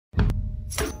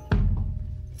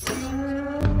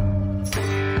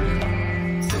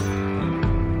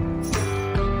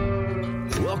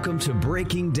Welcome to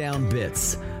Breaking Down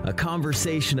Bits, a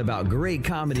conversation about great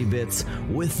comedy bits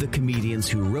with the comedians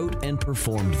who wrote and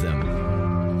performed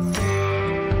them.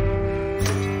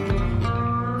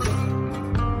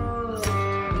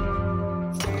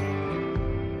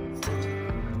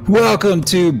 Welcome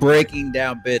to Breaking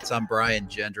Down Bits. I'm Brian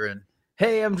Gendron.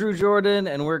 Hey, I'm Drew Jordan,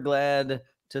 and we're glad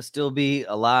to still be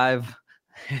alive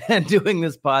and doing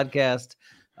this podcast.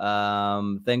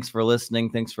 Thanks for listening.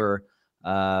 Thanks for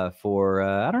I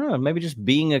don't know, maybe just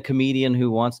being a comedian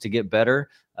who wants to get better.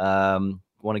 Want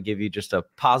to give you just a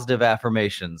positive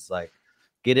affirmations, like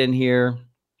get in here,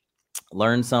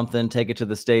 learn something, take it to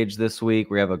the stage this week.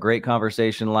 We have a great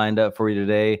conversation lined up for you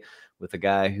today with a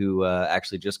guy who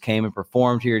actually just came and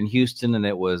performed here in Houston, and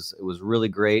it was really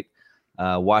great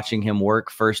watching him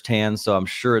work firsthand. So I'm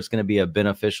sure it's going to be a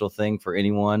beneficial thing for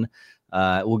anyone.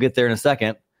 We'll get there in a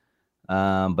second.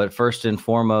 But first and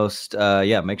foremost,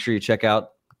 make sure you check out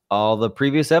all the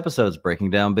previous episodes,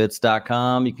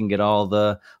 breakingdownbits.com. You can get all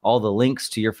the links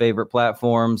to your favorite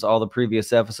platforms, all the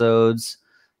previous episodes,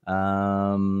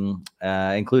 including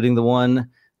the one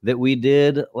that we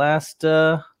did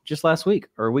just last week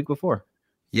or a week before.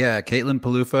 Yeah, Caitlin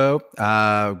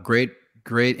Peluffo,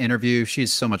 great interview.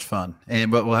 She's so much fun,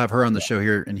 and we'll have her on the show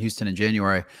here in Houston in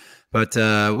January. But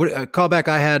a callback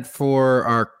I had for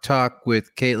our talk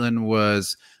with Caitlin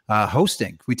was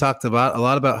hosting. We talked a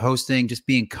lot about hosting, just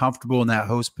being comfortable in that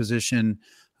host position,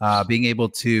 being able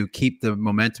to keep the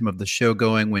momentum of the show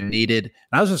going when needed.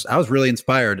 And I was really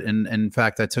inspired. And in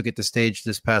fact, I took it to stage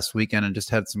this past weekend and just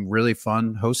had some really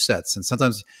fun host sets. And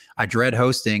sometimes I dread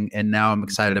hosting, and now I'm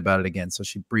excited about it again. So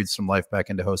she breathed some life back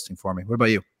into hosting for me. What about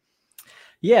you?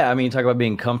 Yeah, I mean, you talk about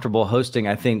being comfortable hosting.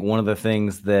 I think one of the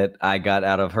things that I got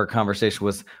out of her conversation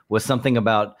was something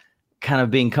about kind of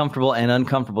being comfortable and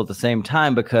uncomfortable at the same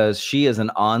time, because she is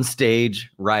an on-stage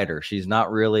writer. She's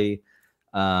not really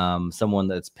someone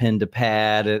that's pen to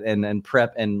pad and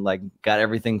prep and like got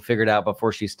everything figured out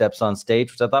before she steps on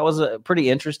stage, which I thought was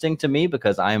pretty interesting to me,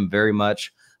 because I am very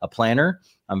much a planner.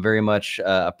 I'm very much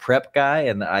a prep guy,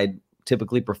 and I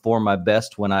typically perform my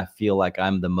best when I feel like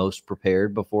I'm the most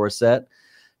prepared before a set.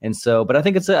 And so, but I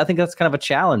think that's kind of a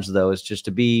challenge, though, is just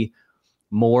to be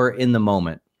more in the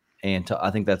moment. And I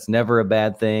think that's never a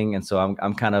bad thing. And so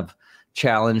I'm kind of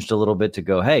challenged a little bit to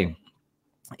go, hey,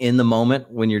 in the moment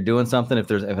when you're doing something,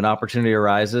 if an opportunity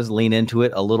arises, lean into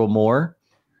it a little more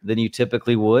than you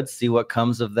typically would, see what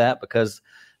comes of that. Because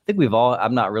I think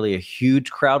I'm not really a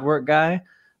huge crowd work guy,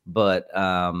 but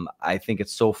I think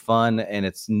it's so fun and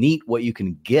it's neat what you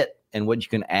can get and what you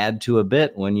can add to a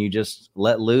bit when you just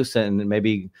let loose and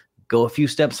maybe go a few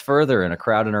steps further in a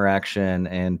crowd interaction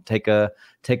and take a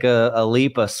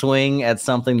leap, a swing at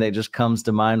something that just comes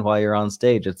to mind while you're on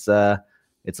stage. It's a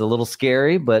little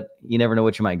scary, but you never know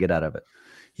what you might get out of it.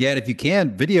 Yeah, and if you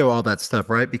can, video all that stuff,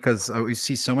 right? Because we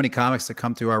see so many comics that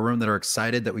come to our room that are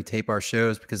excited that we tape our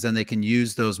shows, because then they can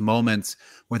use those moments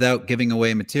without giving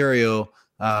away material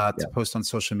to post on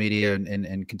social media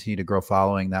and continue to grow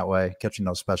following that way, catching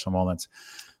those special moments.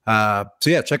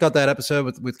 Check out that episode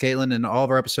with Caitlin and all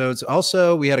of our episodes.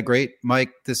 Also, we had a great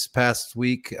mic this past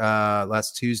week,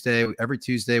 last Tuesday. Every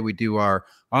Tuesday we do our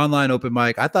online open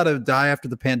mic. I thought it would die after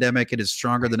the pandemic. It is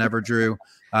stronger than ever, Drew.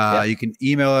 You can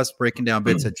email us,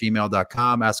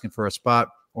 breakingdownbits@gmail.com, asking for a spot,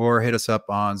 or hit us up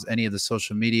on any of the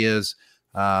social medias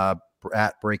at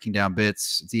Breaking Down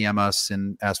Bits. DM us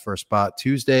and ask for a spot.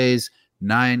 Tuesdays,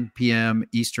 9 p.m.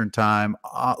 Eastern time,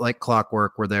 like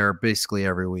clockwork. We're there basically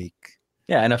every week.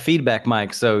 Yeah, and a feedback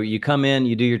mic. So you come in,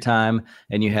 you do your time,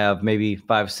 and you have maybe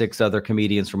 5-6 other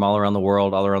comedians from all around the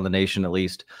world, all around the nation at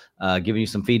least, giving you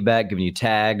some feedback, giving you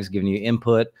tags, giving you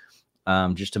input,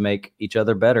 just to make each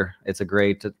other better. It's a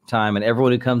great time, and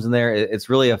everyone who comes in there, it's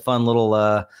really a fun little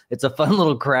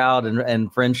crowd,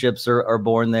 and friendships are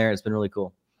born there. It's been really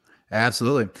cool.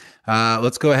 Absolutely.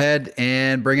 Let's go ahead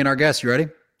and bring in our guest. You ready?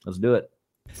 Let's do it.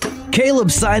 Caleb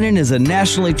Synan is a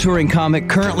nationally touring comic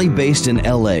currently based in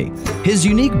LA. His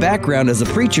unique background as a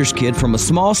preacher's kid from a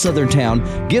small southern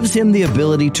town gives him the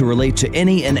ability to relate to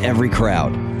any and every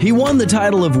crowd. He won the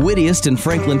title of wittiest in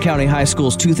Franklin County High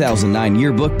School's 2009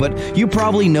 yearbook, but you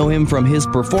probably know him from his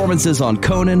performances on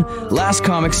Conan, Last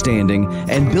Comic Standing,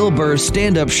 and Bill Burr's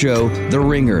stand-up show, The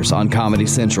Ringers, on Comedy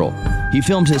Central. He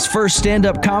filmed his first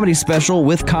stand-up comedy special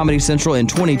with Comedy Central in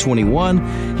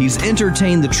 2021. He's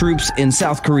entertained the troops in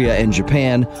South Korea and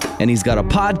Japan, and he's got a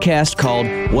podcast called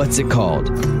What's It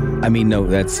Called? I mean, no,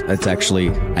 that's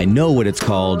actually, I know what it's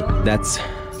called. That's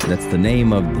the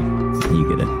name of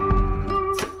you get it.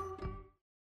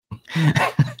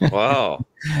 Wow,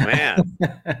 man,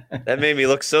 that made me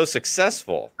look so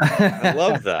successful. I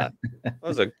love that. That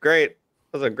was a great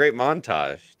was a great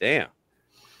montage. Damn.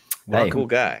 What a cool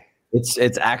guy.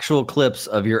 It's actual clips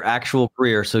of your actual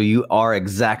career, so you are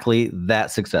exactly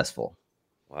that successful.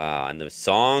 Wow, and the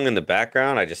song in the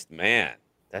background,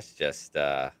 that's just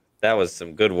that was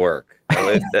some good work.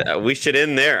 We should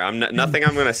end there. Nothing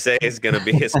I'm gonna say is gonna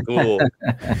be as cool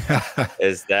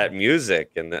as that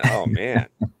music. And oh man.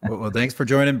 Well, thanks for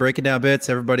joining Breaking Down Bits.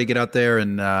 Everybody, get out there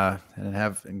and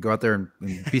go out there and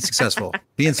be successful.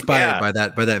 Be inspired by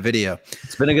that video.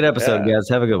 It's been a good episode, guys.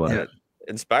 Have a good one. Yeah.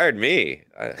 Inspired me.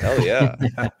 Hell yeah.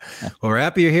 Well, we're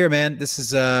happy you're here, man. This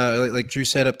is like Drew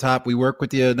said up top, we worked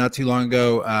with you not too long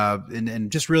ago,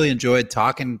 and just really enjoyed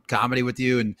talking comedy with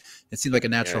you, and it seemed like a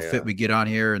natural fit. We get on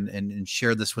here and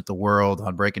share this with the world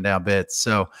on Breaking Down Bits.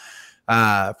 So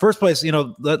first place,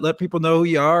 let people know who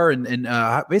you are, and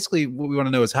basically what we want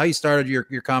to know is how you started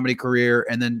your comedy career,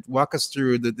 and then walk us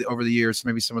through over the years,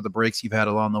 maybe some of the breaks you've had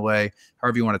along the way,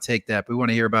 however you want to take that. But we want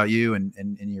to hear about you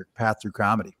and your path through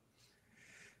comedy.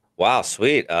 Wow,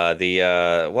 sweet.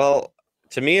 Well,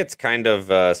 to me, it's kind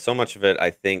of so much of it, I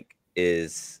think,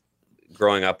 is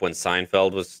growing up when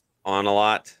Seinfeld was on a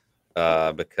lot,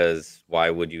 because why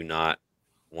would you not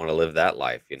want to live that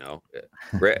life?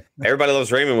 Everybody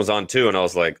Loves Raymond was on too, and I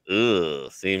was like,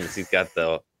 ugh, seems he's got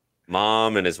the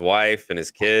mom and his wife and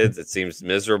his kids. It seems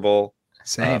miserable.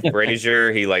 Same.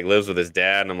 Frasier, he like lives with his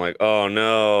dad, and I'm like, oh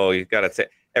no, you got to take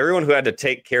everyone who had to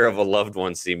take care of a loved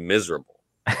one seemed miserable.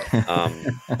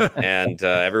 And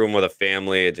everyone with a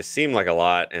family, it just seemed like a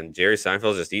lot. And Jerry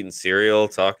Seinfeld's just eating cereal,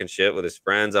 talking shit with his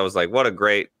friends. I was like, what a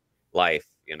great life,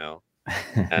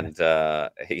 and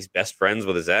he's best friends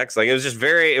with his ex. Like,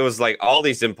 it was like all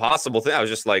these impossible things. I was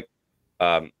just like,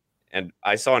 and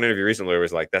I saw an interview recently where it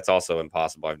was like, that's also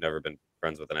impossible. I've never been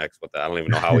friends with an ex with that. I don't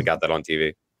even know how we got that on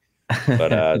TV.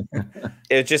 But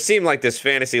it just seemed like this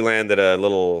fantasy land that a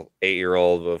little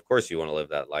 8-year-old, of course you want to live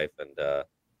that life. And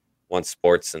once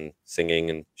sports and singing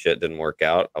and shit didn't work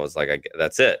out, I was like,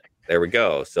 that's it. There we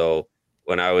go. So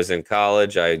when I was in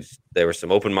college, there were some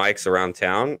open mics around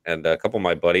town, and a couple of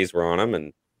my buddies were on them,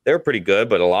 and they were pretty good,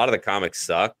 but a lot of the comics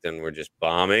sucked and were just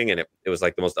bombing. And it was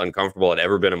like the most uncomfortable I'd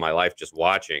ever been in my life, just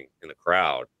watching in the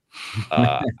crowd.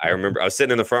 I remember I was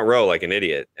sitting in the front row like an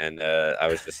idiot, and I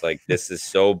was just like, this is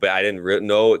so bad. I didn't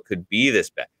know it could be this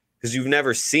bad, because you've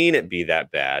never seen it be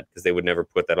that bad, because they would never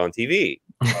put that on TV.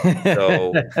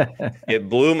 So it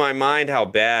blew my mind how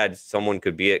bad someone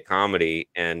could be at comedy.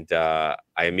 And I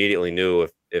immediately knew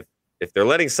if they're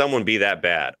letting someone be that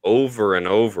bad over and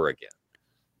over again,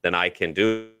 then I can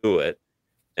do it.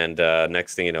 And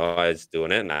next thing you know, I was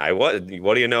doing it. And what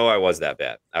do you know? I was that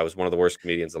bad. I was one of the worst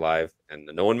comedians alive, and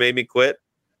no one made me quit.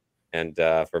 And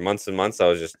for months and months, I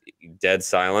was just dead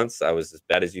silence. I was as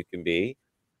bad as you can be.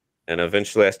 And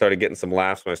eventually I started getting some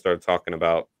laughs when I started talking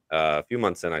about a few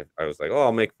months in, I was like, oh,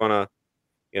 I'll make fun of,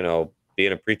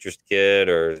 being a preacher's kid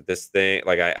or this thing.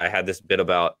 Like I had this bit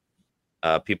about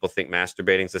people think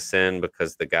masturbating's a sin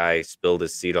because the guy spilled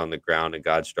his seed on the ground and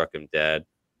God struck him dead.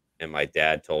 And my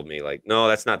dad told me, like, no,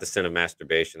 that's not the sin of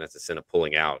masturbation. That's the sin of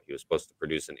pulling out. He was supposed to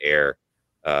produce an heir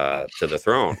to the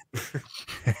throne.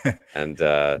 And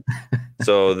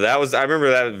so I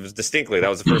remember that was distinctly, that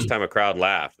was the first time a crowd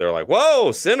laughed. They're like,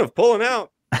 whoa, sin of pulling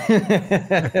out.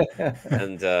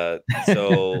 And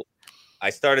so I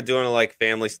started doing like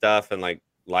family stuff and like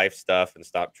life stuff, and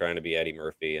stopped trying to be Eddie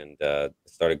Murphy, and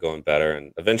started going better.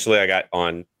 And eventually I got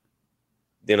on,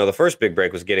 the first big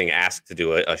break was getting asked to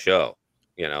do a show.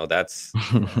 That's,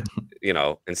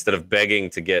 instead of begging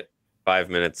to get 5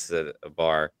 minutes at a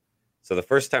bar. So the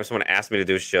first time someone asked me to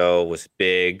do a show was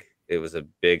big. It was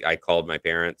I called my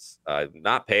parents,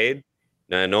 not paid.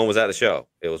 No one was at the show.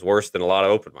 It was worse than a lot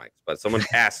of open mics, but someone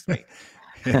asked me.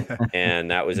 And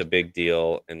that was a big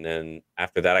deal. And then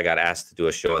after that, I got asked to do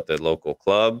a show at the local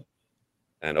club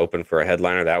and open for a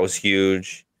headliner. That was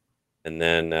huge. And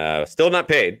then still not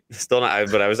paid,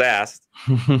 but I was asked.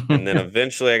 And then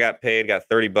eventually I got paid, got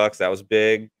 $30. That was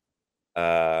big.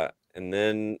 And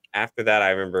then after that,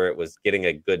 I remember it was getting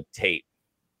a good tape.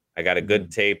 I got a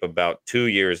good tape about 2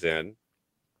 years in.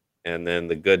 And then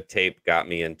the good tape got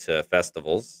me into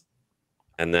festivals.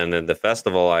 And then in the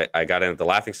festival, I got into the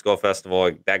Laughing Skull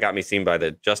Festival. That got me seen by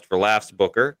the Just for Laughs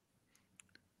booker.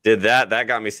 Did that. That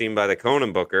got me seen by the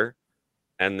Conan booker.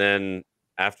 And then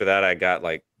after that, I got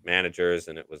like managers,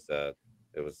 and it was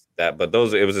that. But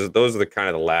those are the kind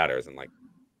of the ladders. And like,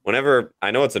 whenever, I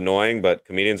know it's annoying, but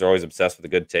comedians are always obsessed with a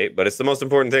good tape. But it's the most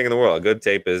important thing in the world. A good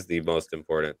tape is the most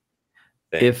important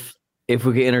thing. If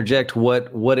we could interject,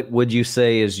 what would you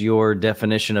say is your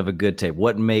definition of a good tape?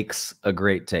 What makes a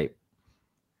great tape?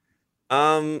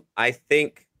 I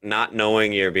think not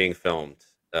knowing you're being filmed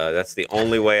That's the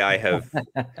only way I have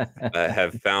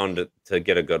found to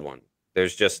get a good one.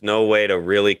 There's just no way to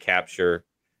really capture,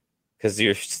 because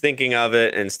you're thinking of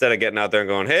it instead of getting out there and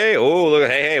going, hey, oh, look,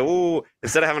 hey, oh,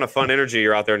 instead of having a fun energy,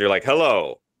 you're out there and you're like,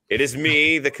 hello, it is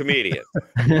me, the comedian.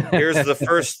 Here's the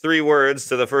first 3 words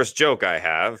to the first joke I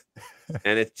have.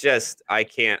 And it's just, I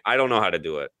don't know how to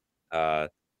do it. I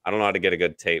don't know how to get a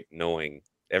good tape, knowing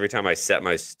every time I set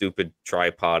my stupid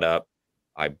tripod up,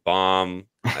 I bomb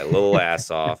my little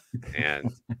ass off.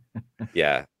 And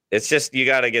yeah, it's just, you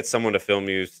got to get someone to film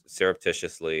you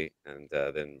surreptitiously. And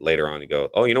then later on you go,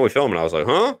 oh, we film. And I was like,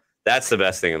 huh? That's the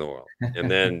best thing in the world.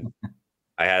 And then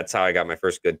that's how I got my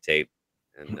first good tape.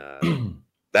 And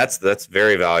that's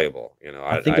very valuable.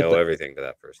 I owe everything to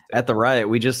that first tape. At the Riot,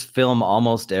 we just film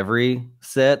almost every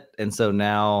set. And so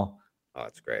now, oh,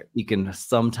 that's great. You can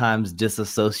sometimes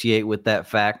disassociate with that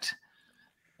fact.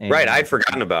 Right. I'd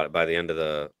forgotten about it by the end of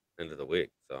the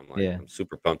week. So I'm like, I'm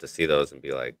super pumped to see those and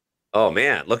be like, oh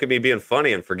man, look at me being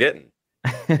funny and forgetting,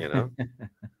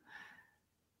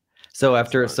 So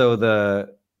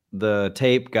the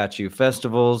tape got you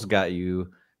festivals, got you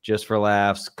Just for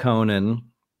Laughs, Conan.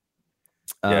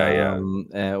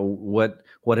 What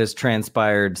has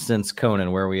transpired since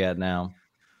Conan? Where are we at now?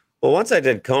 Well, once I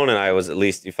did Conan, I was, at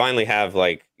least you finally have,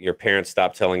 like, your parents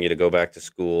stop telling you to go back to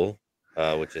school,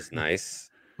 which is nice.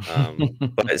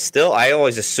 But it's still, I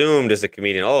always assumed as a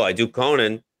comedian, I do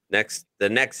Conan, the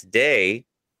next day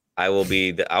I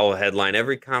will headline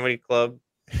every comedy club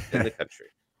in the country,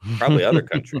 probably other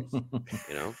countries.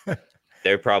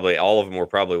 They're probably, all of them were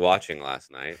probably watching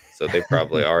last night, so they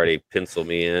probably already penciled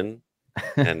me in,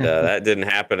 and that didn't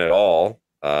happen at all.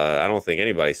 I don't think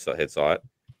anybody saw it.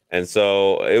 And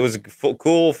so it was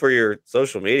cool for your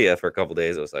social media for a couple of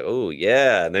days. It was like, oh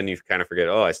yeah. And then you kind of forget,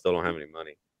 I still don't have any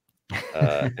money.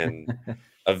 And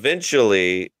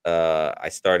eventually I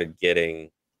started getting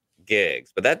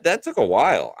gigs, but that took a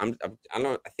while. I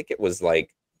think it was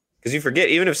like, because you forget,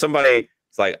 even if somebody,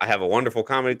 it's like, I have a wonderful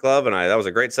comedy club and that was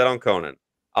a great set on Conan,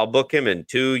 I'll book him in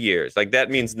 2 years. Like, that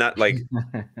means not, like,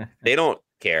 they don't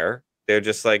care. They're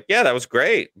just like, yeah, that was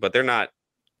great. But they're not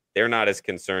as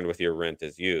concerned with your rent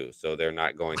as you. So they're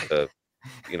not going to,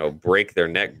 break their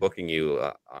neck booking you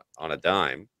on a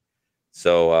dime.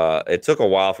 So it took a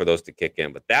while for those to kick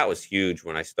in, but that was huge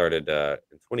when I started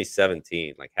in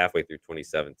 2017, like halfway through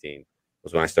 2017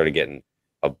 was when I started getting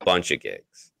a bunch of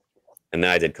gigs. And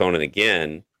then I did Conan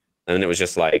again. And then it was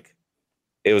just like,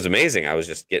 it was amazing. I was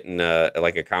just getting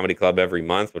like a comedy club every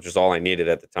month, which was all I needed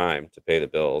at the time to pay the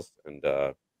bills. And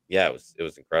yeah, it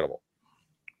was incredible.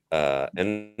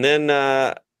 And then,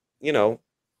 I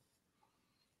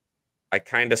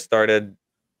kind of started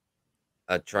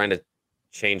trying to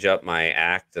change up my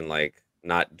act and, like,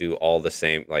 not do all the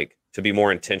same, like, to be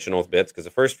more intentional with bits. Because the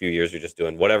first few years you're just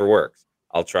doing whatever works.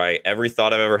 I'll try every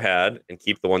thought I've ever had and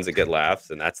keep the ones that get laughs,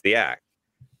 and that's the act.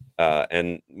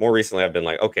 And more recently I've been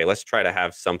like, okay, let's try to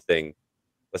have something.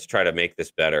 Let's try to make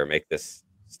this better, make this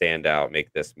stand out,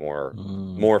 make this more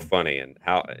funny, and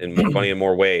more funny in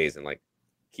more ways, and, like,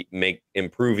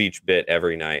 improve each bit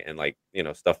every night, and, like,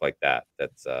 stuff like that.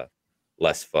 That's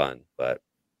less fun, but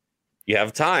you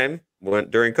have time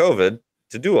during COVID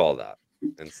to do all that,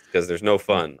 and because there's no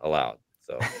fun allowed.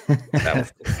 So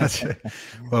that was cool.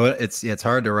 Well, it's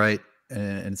hard to write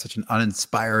in such an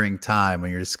uninspiring time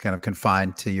when you're just kind of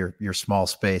confined to your small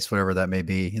space, whatever that may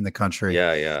be in the country.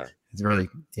 Yeah. It's really,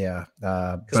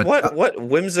 But what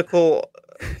whimsical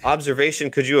observation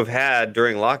could you have had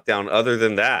during lockdown other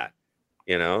than that?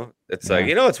 It's like,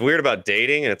 it's weird about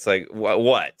dating, and it's like,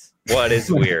 what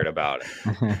is weird about it?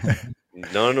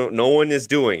 No one is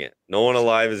doing it. No one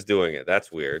alive is doing it.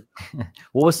 That's weird.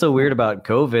 What was so weird about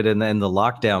COVID and then the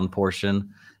lockdown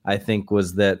portion, I think,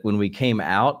 was that when we came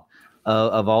out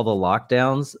of all the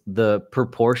lockdowns, the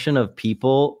proportion of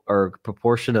people or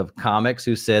proportion of comics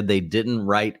who said they didn't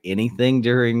write anything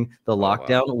during the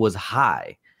lockdown was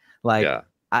high. Like, yeah.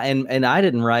 I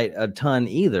didn't write a ton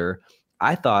either.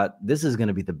 I thought this is going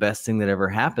to be the best thing that ever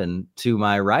happened to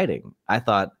my writing. I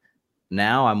thought,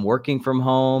 now I'm working from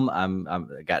home. I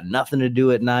got nothing to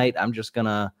do at night. I'm just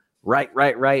gonna write.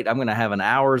 I'm gonna have an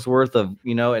hour's worth of,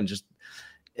 and just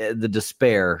the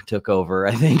despair took over.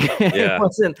 I think it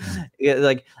wasn't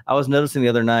like, I was noticing the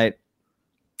other night.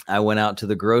 I went out to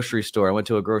the grocery store. I went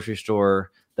to a grocery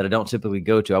store that I don't typically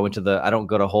go to. I don't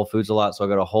go to Whole Foods a lot, so I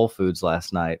go to Whole Foods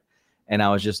last night, and I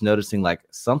was just noticing, like,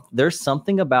 there's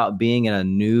something about being in a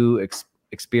new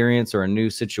experience or a new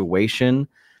situation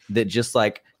that just,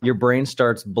 like, your brain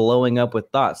starts blowing up with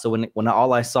thoughts. So when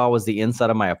all I saw was the inside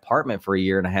of my apartment for a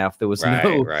year and a half, there was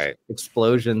no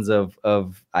explosions of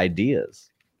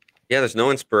ideas. Yeah, there's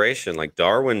no inspiration. Like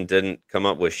Darwin didn't come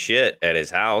up with shit at his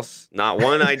house. Not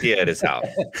one idea at his house.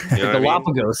 You know what I mean?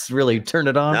 Galapagos really turned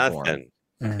it on for him.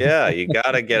 Nothing. Yeah, you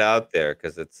got to get out there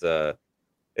because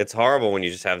it's horrible when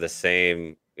you just have the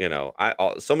same, you know,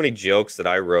 so many jokes that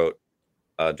I wrote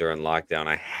during lockdown.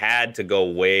 I had to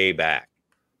go way back.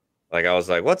 Like I was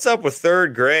like, what's up with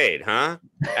third grade, huh?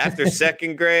 After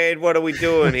second grade, what are we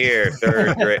doing here?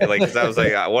 Third grade. Like, 'cause I was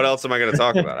like, what else am I going to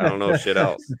talk about? I don't know shit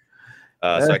else.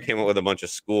 So I came up with a bunch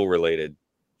of school related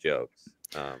jokes.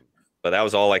 But that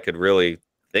was all I could really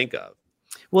think of.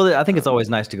 Well, I think it's always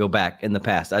nice to go back in the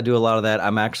past. I do a lot of that.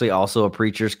 I'm actually also a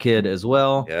preacher's kid as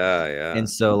well. Yeah. And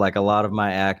so like a lot of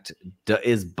my act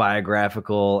is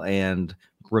biographical and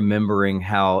remembering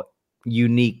how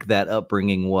unique that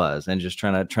upbringing was and just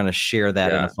trying to share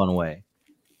that in a fun way.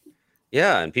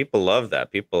 Yeah. And people love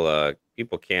that. People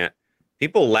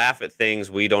laugh at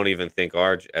things we don't even think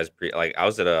are like I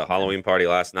was at a Halloween party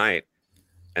last night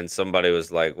and somebody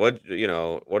was like, what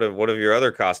have your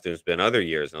other costumes been other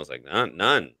years? And I was like,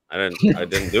 none. I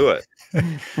didn't do it.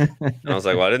 And I was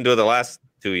like, well, I didn't do it the last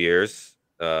 2 years.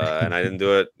 And I didn't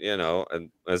do it, and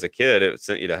as a kid, it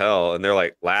sent you to hell. And they're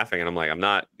like laughing. And I'm like, I'm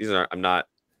not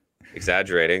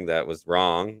exaggerating. That was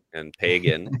wrong and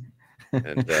pagan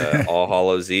and All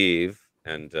Hallows Eve.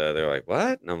 And they're like,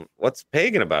 what? And what's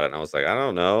pagan about it? And I was like, I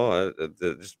don't know.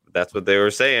 That's what they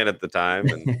were saying at the time.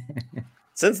 And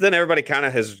since then, everybody kind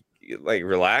of has like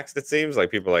relaxed. It seems like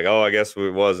people are like, oh, I guess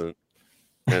it wasn't.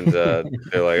 And they're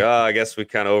like, oh, I guess we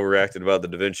kind of overreacted about the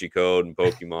Da Vinci Code and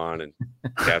Pokemon and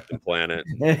Captain Planet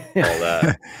and all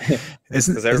that.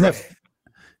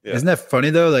 Isn't that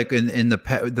funny though? Like in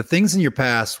the things in your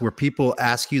past where people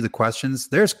ask you the questions,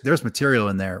 there's material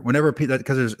in there whenever people,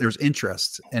 because there's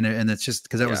interest and it's just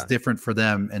because that was different for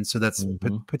them, and so that's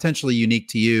potentially unique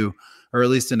to you, or at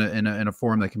least in a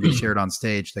form that can be shared on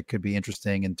stage that could be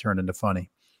interesting and turned into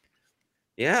funny.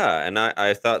 Yeah, and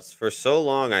I thought for so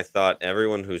long I thought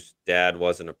everyone whose dad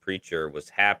wasn't a preacher was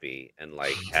happy and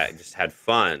like just had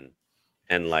fun.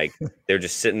 And like they're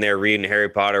just sitting there reading Harry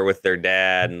Potter with their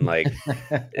dad and like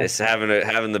it's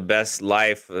having the best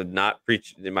life of not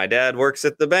preaching. My dad works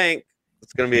at the bank.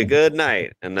 It's gonna be a good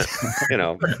night. And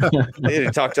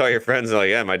you talk to all your friends and like,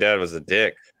 yeah, my dad was a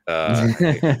dick. And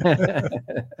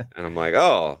I'm like,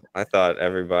 oh, I thought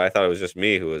it was just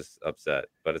me who was upset.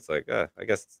 But it's like, I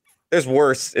guess there's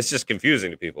worse. It's just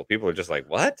confusing to people. People are just like,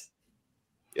 what?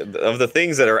 Of the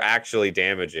things that are actually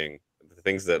damaging, the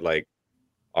things that like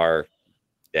are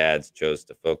dads chose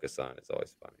to focus on, it's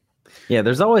always funny. Yeah,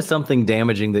 there's always something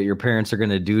damaging that your parents are going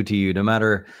to do to you, no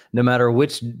matter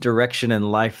which direction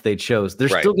in life they chose. They're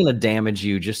still going to damage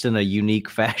you, just in a unique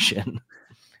fashion.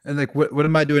 And like, what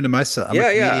am I doing to myself? I'm a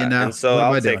comedian now. And so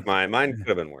I'll take mine could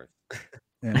have been worse.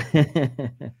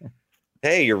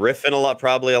 Hey, you're riffing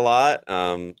probably a lot.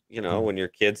 When your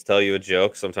kids tell you a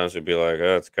joke, sometimes you'd be like,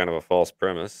 oh, it's kind of a false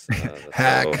premise.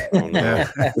 Hack.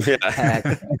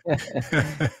 Hack.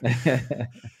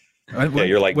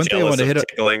 You're like jealous of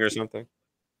tickling or something.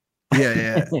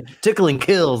 Yeah. Tickling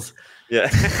kills. Yeah.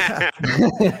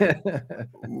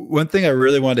 One thing I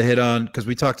really wanted to hit on, because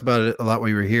we talked about it a lot while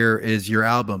you were here, is your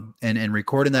album and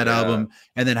recording that album,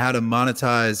 and then how to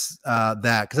monetize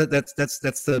that, because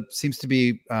that's seems to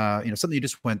be something you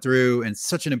just went through, and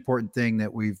such an important thing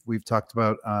that we've talked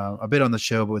about a bit on the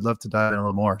show, but we'd love to dive in a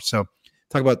little more. So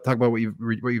talk about what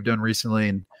you've done recently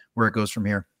and where it goes from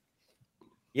here.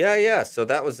 Yeah. So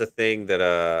that was the thing that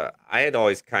I had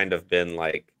always kind of been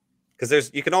like,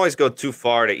 because you can always go too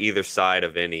far to either side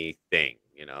of anything,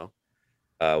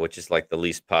 which is like the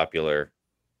least popular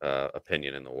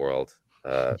opinion in the world.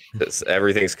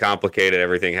 Everything's complicated,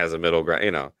 everything has a middle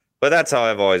ground, but that's how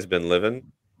I've always been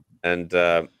living. And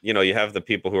you have the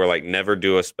people who are like, never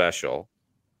do a special,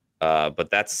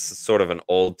 but that's sort of an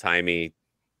old-timey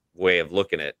way of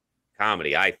looking at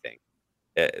comedy. I think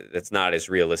it's not as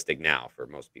realistic now for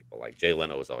most people. Like Jay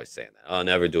Leno was always saying that, I'll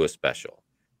never do a special.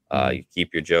 You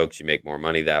keep your jokes, you make more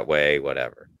money that way,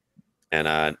 whatever.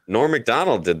 And Norm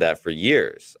Macdonald did that for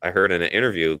years. I heard in an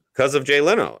interview because of Jay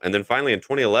Leno. And then finally in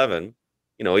 2011,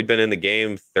 he'd been in the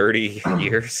game 30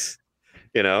 years,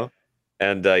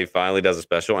 and he finally does a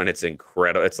special, and it's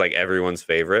incredible. It's like everyone's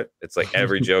favorite. It's like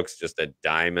every joke's just a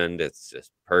diamond. It's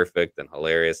just perfect and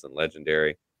hilarious and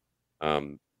legendary.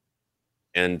 I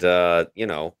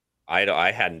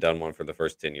hadn't done one for the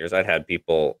first 10 years. I'd had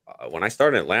people, when I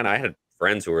started in Atlanta, I had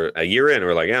friends who were a year in who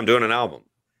were like, yeah, I'm doing an album.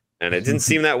 And it didn't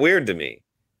seem that weird to me.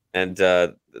 And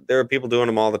there were people doing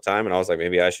them all the time. And I was like,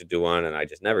 maybe I should do one. And I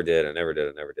just never did.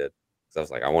 Because I was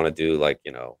like, I want to do like,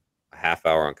 a half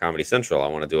hour on Comedy Central. I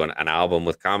want to do an album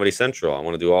with Comedy Central. I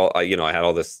want to do all, I had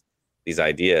all this these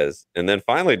ideas. And then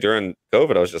finally during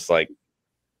COVID, I was just like,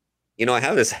 I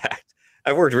have this act.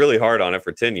 I've worked really hard on it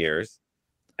for 10 years.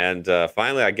 And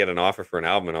finally I get an offer for an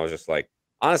album. And I was just like,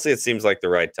 honestly, it seems like the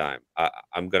right time.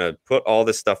 I'm going to put all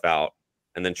this stuff out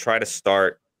and then try to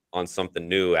start on something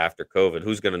new after COVID.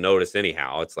 Who's going to notice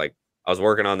anyhow? It's like, I was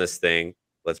working on this thing.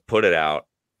 Let's put it out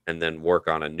and then work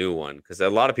on a new one. Because a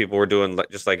lot of people were doing,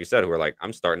 just like you said, who were like,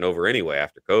 I'm starting over anyway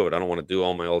after COVID. I don't want to do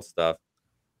all my old stuff.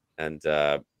 And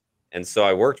so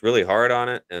I worked really hard on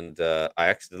it. And I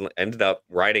accidentally ended up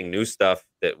writing new stuff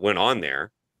that went on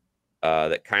there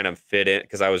that kind of fit in,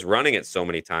 because I was running it so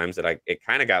many times that it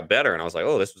kind of got better. And I was like,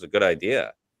 oh, this was a good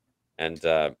idea. And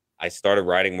I started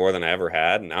writing more than I ever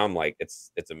had. And now I'm like,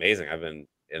 it's amazing. I've been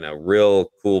in a real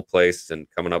cool place and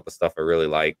coming up with stuff I really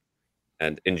like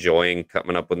and enjoying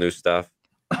coming up with new stuff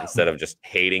instead of just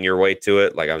hating your way to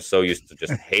it. Like I'm so used to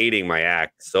just hating my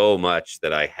act so much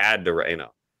that I had to,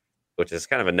 which is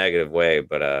kind of a negative way.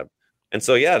 But, and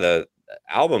so, yeah, the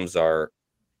albums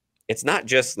it's not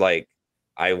just like,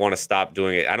 I want to stop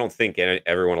doing it. I don't think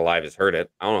everyone alive has heard it.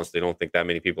 I honestly don't think that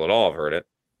many people at all have heard it.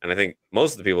 And I think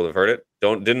most of the people that have heard it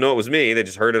didn't know it was me. They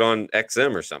just heard it on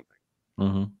XM or something.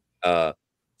 Mm-hmm.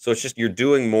 So it's just, you're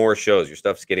doing more shows. Your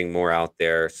stuff's getting more out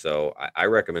there. So I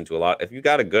recommend to a lot. If you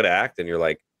got a good act and you're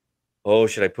like, oh,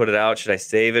 should I put it out? Should I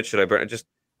save it? Should I burn it?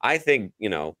 I think,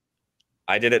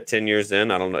 I did it 10 years in.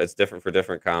 I don't know. It's different for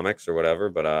different comics or whatever,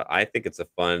 but I think it's a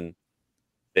fun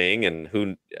thing. And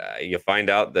you find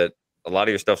out that a lot of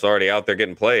your stuff's already out there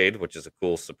getting played, which is a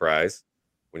cool surprise.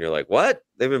 When you're like, what?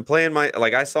 They've been playing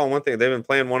I saw one thing. They've been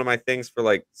playing one of my things for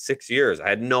like 6 years. I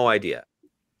had no idea.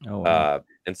 Oh, wow.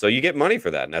 And so you get money for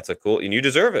that. And that's and you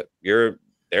deserve it.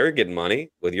 They're getting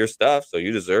money with your stuff. So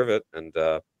you deserve it. And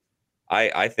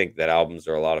I think that albums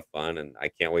are a lot of fun, and I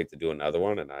can't wait to do another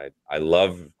one. And I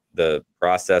love the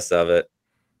process of it.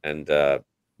 And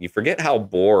you forget how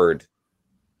bored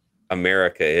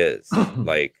America is.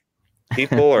 Like,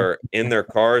 people are in their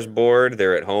cars bored,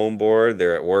 they're at home bored,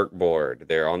 they're at work bored,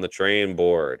 they're on the train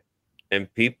bored,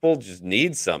 and people just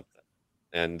need something.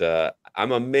 And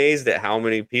I'm amazed at how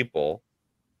many people,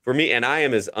 for me, and I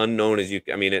am as unknown as you.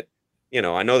 I mean,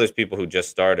 I know there's people who just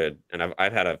started, and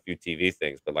I've had a few TV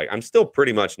things, but like I'm still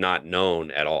pretty much not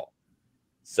known at all.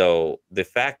 So the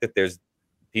fact that there's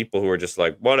people who are just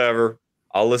like, whatever,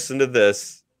 I'll listen to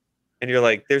this. And you're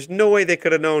like, there's no way they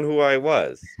could have known who I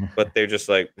was. But they're just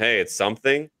like, hey, it's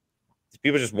something.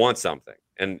 People just want something.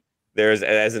 And there's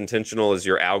as intentional as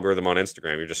your algorithm on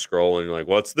Instagram. You're just scrolling. You're like,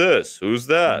 what's this? Who's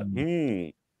that?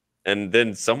 And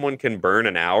then someone can burn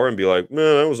an hour and be like,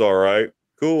 man, that was all right.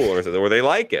 Cool. Or they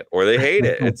like it or they hate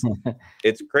it.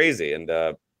 It's crazy. And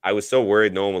I was so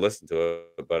worried no one would listen to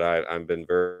it. But I've been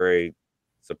very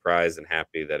surprised and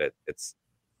happy that it's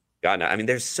gotten. I mean,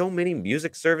 there's so many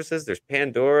music services. There's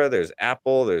Pandora, there's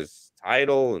Apple, there's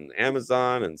Tidal and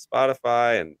Amazon and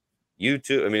Spotify and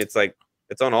YouTube. I mean, it's like,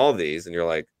 it's on all of these, and you're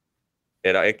like,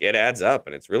 it adds up,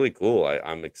 and it's really cool.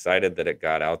 I'm excited that it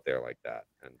got out there like that.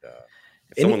 And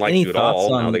if someone likes you at all,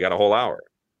 now they got a whole hour.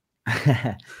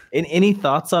 Any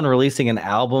thoughts on releasing an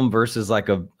album versus like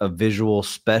a visual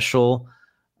special?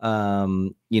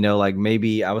 Like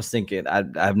maybe I was thinking, I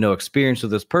have no experience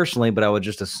with this personally, but I would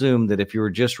just assume that if you were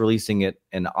just releasing it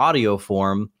in audio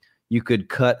form, you could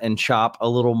cut and chop a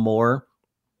little more,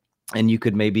 and you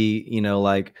could maybe,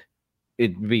 like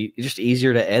it'd be just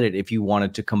easier to edit if you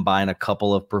wanted to combine a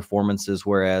couple of performances,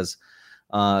 whereas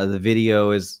the video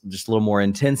is just a little more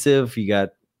intensive.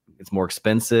 It's more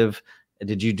expensive.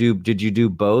 Did you do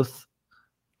both?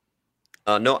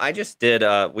 No, I just did.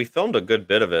 We filmed a good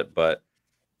bit of it, but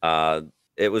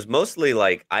it was mostly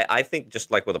like, I think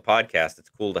just like with a podcast, it's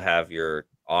cool to have your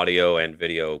audio and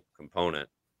video component,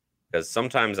 because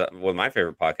sometimes with my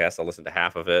favorite podcast, I'll listen to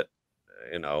half of it,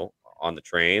 on the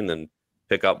train, then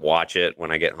pick up, watch it when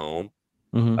I get home.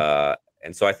 Mm-hmm.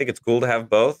 And so I think it's cool to have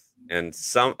both. And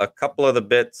a couple of the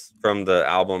bits from the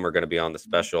album are going to be on the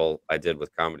special I did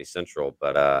with Comedy Central.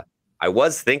 But I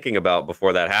was thinking about,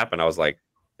 before that happened, I was like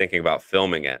thinking about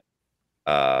filming it.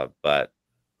 But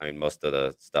I mean, most of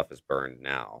the stuff is burned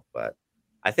now. But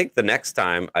I think the next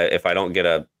time, if I don't get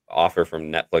a offer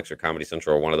from Netflix or Comedy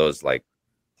Central or one of those like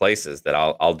places, that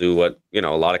I'll do what, a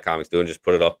lot of comics do, and just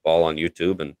put it up all on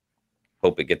YouTube and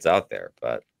hope it gets out there.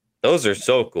 But those are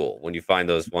so cool when you find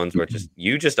those ones where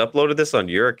you just uploaded this on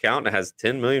your account and it has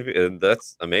 10 million.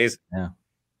 That's amazing. Yeah.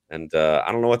 And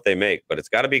I don't know what they make, but it's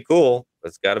got to be cool.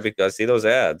 It's got to be. I see those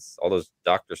ads, all those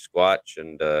Dr. Squatch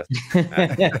and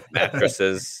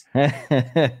mattresses,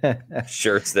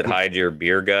 shirts that hide your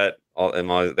beer gut.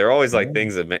 They're always like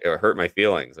things that hurt my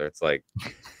feelings. Or it's like,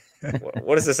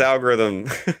 what is this algorithm?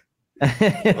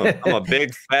 I'm a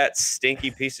big, fat,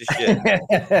 stinky piece of shit.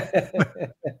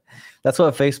 That's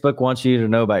what Facebook wants you to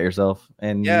know about yourself.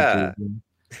 And yeah.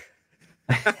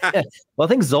 Well, I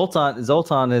think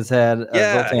Zoltan has had.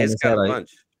 He's got a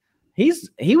bunch.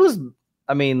 He was.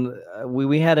 I mean,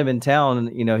 we had him in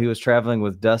town. You know, he was traveling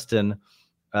with Dustin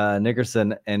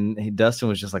Nickerson, and Dustin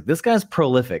was just like, this guy's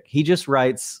prolific. He just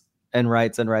writes and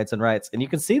writes and writes and writes, and you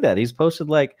can see that he's posted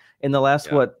like in the last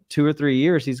 2 or 3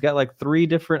 years, he's got like 3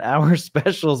 different hour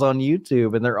specials on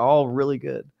YouTube, and they're all really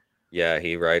good. Yeah,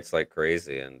 he writes like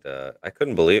crazy, and I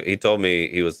couldn't believe it. He told me,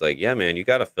 he was like, yeah, man, you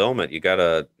got to film it. He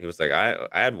was like, I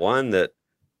had one that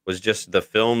was just the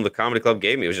film the comedy club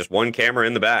gave me. It was just one camera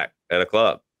in the back at a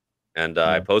club, and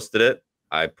I posted it.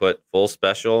 I put full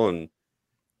special and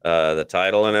the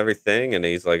title and everything, and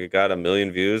he's like, it got 1 million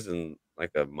views in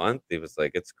like a month. He was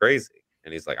like, it's crazy.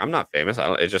 And he's like, I'm not famous.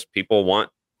 It's just people want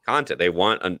content. They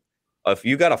want if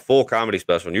you got a full comedy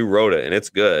special and you wrote it and it's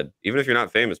good, even if you're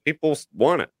not famous, people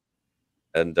want it.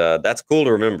 And that's cool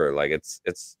to remember. Like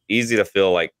it's easy to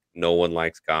feel like no one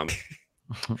likes comedy.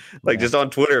 Like just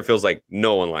on Twitter, it feels like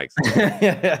no one likes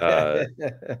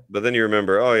it. But then you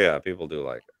remember, oh yeah, people do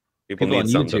like it. People need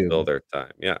something to fill their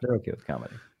time. Yeah. They're okay with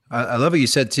comedy. I love what you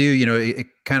said too. You know, it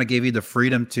kind of gave you the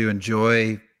freedom to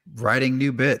enjoy writing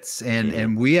new bits,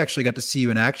 and we actually got to see you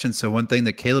in action. So one thing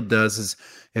that Caleb does is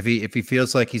if he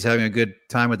feels like he's having a good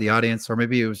time with the audience, or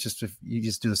maybe it was just, if you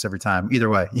just do this every time, either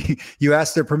way, you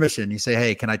ask their permission. You say,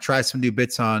 hey, can I try some new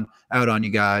bits out on you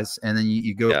guys? And then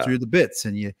you go through the bits,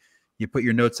 and you put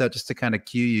your notes out just to kind of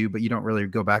cue you, but you don't really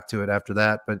go back to it after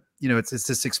that. But you know, it's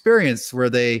this experience where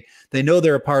they know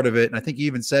they're a part of it. And I think you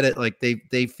even said it, like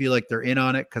they feel like they're in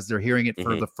on it because they're hearing it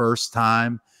for the first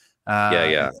time.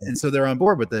 And so they're on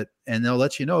board with it, and they'll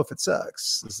let you know if it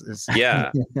sucks.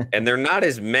 Yeah. And they're not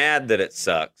as mad that it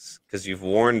sucks because you've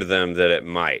warned them that it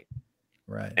might.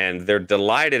 Right. And they're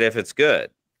delighted if it's good.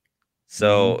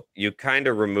 So you kind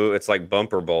of remove, it's like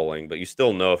bumper bowling, but you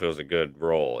still know if it was a good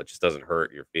roll. It just doesn't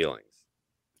hurt your feelings.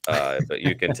 But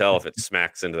you can tell if it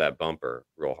smacks into that bumper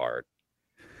real hard.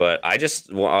 But I just,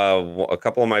 a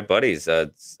couple of my buddies,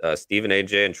 Stephen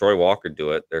AJ and Troy Walker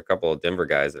do it. They're a couple of Denver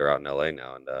guys that are out in LA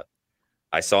now. And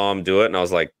I saw them do it, and I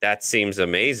was like, that seems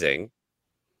amazing.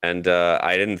 And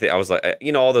I didn't think, I was like,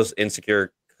 you know, all those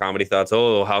insecure comedy thoughts.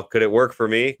 Oh, how could it work for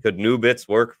me? Could new bits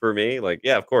work for me? Like,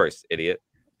 yeah, of course, idiot.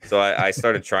 So I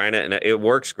started trying it, and it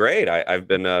works great. I've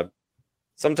been,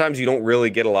 sometimes you don't really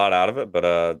get a lot out of it,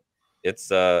 but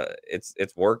it's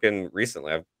working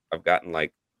recently. I've gotten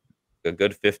like a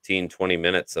good 15-20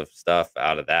 minutes of stuff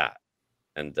out of that.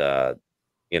 And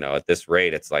you know, at this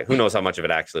rate, it's like, who knows how much of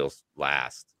it actually will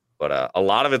last. But a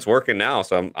lot of it's working now,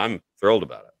 so I'm thrilled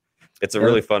about it. It's a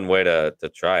really fun way to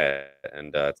try it,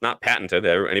 and it's not patented.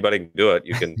 Anybody can do it.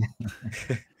 You can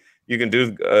you can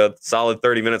do a solid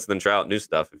 30 minutes and then try out new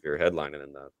stuff if you're headlining,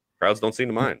 and the crowds don't seem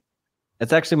to mind.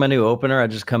 It's actually my new opener. I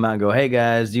just come out and go, hey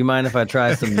guys, do you mind if I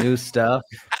try some new stuff?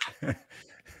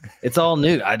 It's all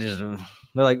new. They're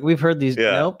like, we've heard these.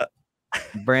 Yeah. Nope.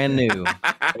 Brand new.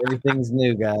 Everything's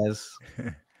new, guys.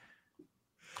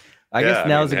 I guess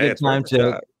now is a good time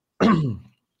to,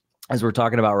 as we're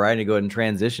talking about writing, to go ahead and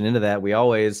transition into that.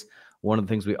 One of the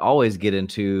things we always get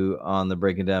into on the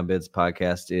Breaking Down Bids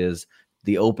podcast is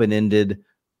the open-ended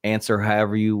answer,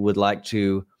 however you would like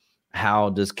to. How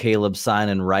does Caleb sign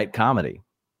and write comedy?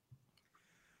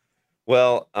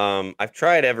 Well, I've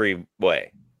tried every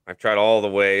way. I've tried all the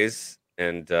ways,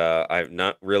 and I've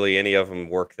not really any of them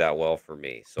work that well for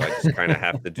me. So I just kind of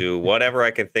have to do whatever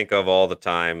I can think of all the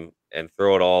time and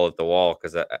throw it all at the wall,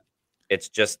 because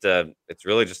it's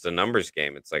really just a numbers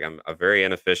game. It's like I'm a very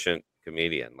inefficient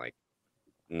comedian. Like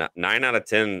 9 out of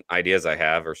 10 ideas I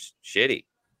have are shitty,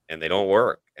 and they don't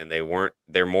work, and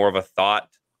they're more of a thought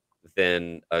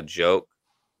than a joke.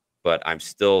 But I'm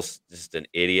still just an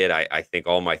idiot. I think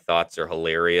all my thoughts are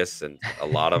hilarious, and a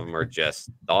lot of them are just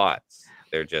thoughts.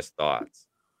 They're just thoughts.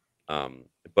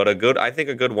 But I think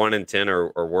a good 1 in 10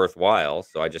 are worthwhile.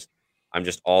 So I'm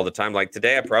just all the time. Like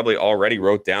today, I probably already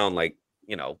wrote down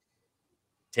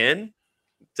 10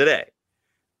 today.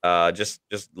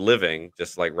 Just living,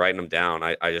 just like writing them down.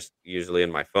 I just usually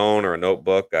in my phone or a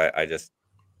notebook.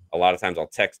 A lot of times I'll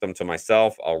text them to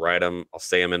myself. I'll write them. I'll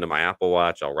say them into my Apple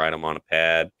Watch. I'll write them on a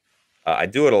pad. I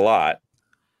do it a lot,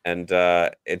 and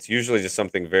it's usually just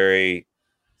something very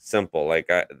simple. Like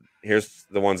here's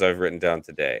the ones I've written down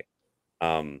today.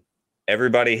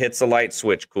 Everybody hits a light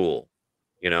switch. Cool.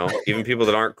 You know, even people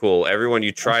that aren't cool. Everyone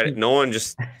you try it. No one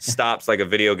just stops like a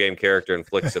video game character and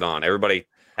flicks it on. Everybody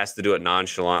has to do it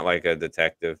nonchalant like a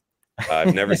detective.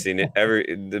 I've never seen it.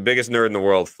 The biggest nerd in the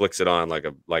world flicks it on like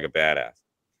a badass.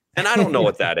 And I don't know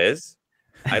what that is.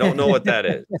 I don't know what that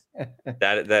is.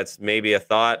 That's maybe a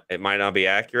thought. It might not be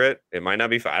accurate. It might not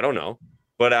be. I don't know.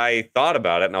 But I thought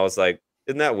about it and I was like,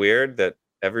 isn't that weird that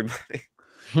everybody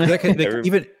even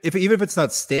if it's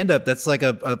not stand up, that's like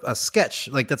a sketch.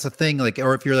 Like that's a thing. Like,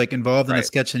 or if you're like involved in a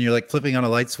sketch and you're like flipping on a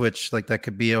light switch, like that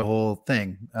could be a whole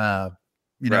thing.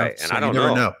 You know, right. And so I don't you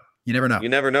never know. You never know. You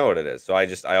never know what it is. So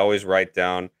I always write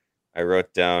down. I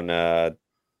wrote down.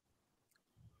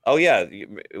 Oh yeah,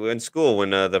 in school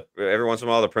when every once in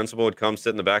a while the principal would come sit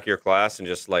in the back of your class and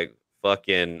just like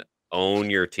fucking own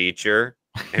your teacher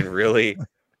and really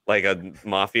like a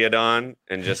mafia don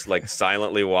and just like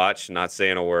silently watch, not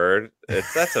saying a word.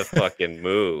 That's a fucking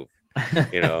move,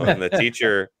 you know. And the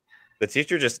teacher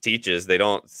just teaches. They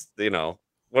don't, you know,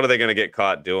 what are they gonna get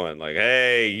caught doing? Like,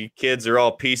 hey, you kids are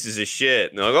all pieces of shit.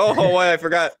 And they're like, oh, why I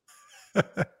forgot.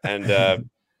 And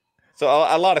so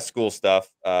a lot of school stuff,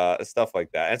 stuff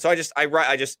like that. And so I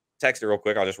just text it real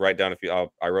quick. I'll just write down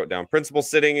I wrote down principal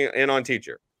sitting in on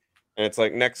teacher. And it's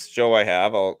like next show I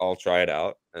have, I'll try it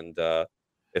out. And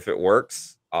if it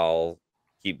works, I'll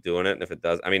keep doing it. And if it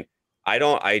does, I mean,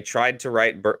 I tried to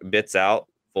write bits out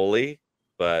fully,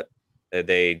 but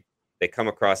they come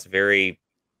across very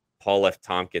Paul F.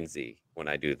 Tompkins-y when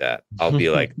I do that. I'll be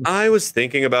like, I was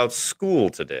thinking about school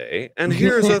today, and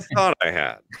here's a thought I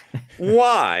had.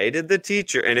 Why did the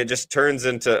teacher? And it just turns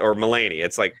into, or Mulaney.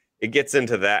 It's like it gets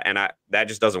into that, and that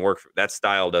just doesn't work. That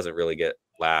style doesn't really get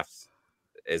laughs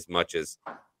as much as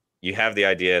you have the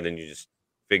idea, and then you just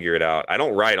figure it out. I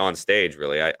don't write on stage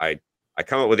really. I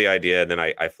come up with the idea, and then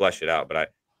I flesh it out.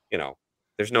 But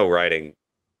there's no writing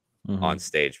on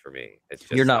stage for me. It's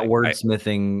just you're not like,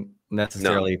 wordsmithing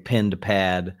necessarily pen to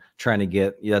pad trying to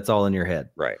get that's all in your head.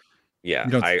 Right. Yeah.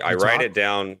 I write it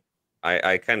down.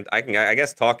 I can I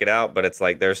guess talk it out, but it's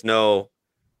like there's no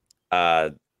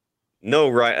the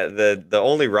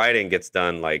only writing gets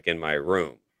done like in my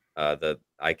room.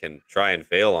 I can try and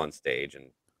fail on stage and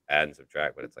add and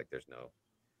subtract, but it's like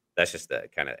that's just the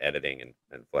kind of editing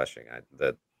and fleshing.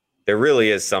 There really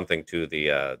is something to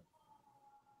the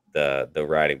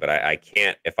writing, but I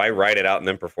can't, if I write it out and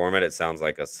then perform it, it sounds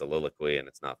like a soliloquy and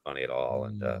it's not funny at all.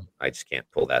 And I just can't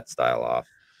pull that style off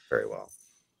very well.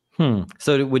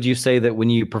 So would you say that when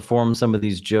you perform some of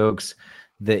these jokes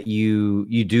that you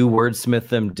do wordsmith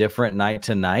them different night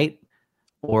to night,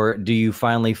 or do you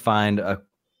finally find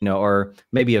or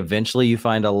maybe eventually you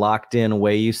find a locked in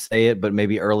way you say it, but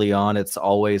maybe early on it's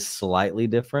always slightly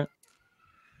different?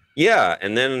 Yeah,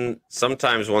 and then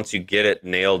sometimes once you get it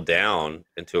nailed down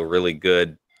into a really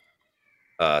good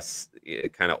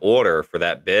kind of order for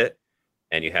that bit,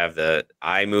 and you have the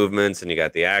eye movements and you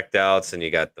got the act outs and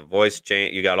you got the voice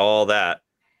change, you got all that,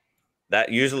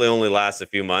 that usually only lasts a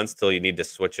few months till you need to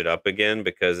switch it up again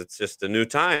because it's just a new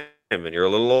time and you're a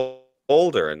little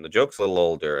older and the joke's a little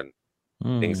older and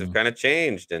things have kind of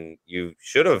changed, and you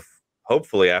should have,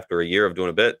 hopefully after a year of doing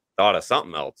a bit, thought of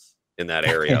something else in that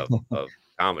area of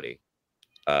comedy.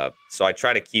 So I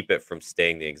try to keep it from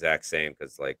staying the exact same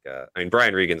because, like, I mean,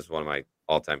 Brian Regan is one of my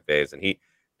all-time faves, and he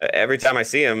every time I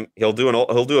see him, he'll do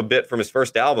a bit from his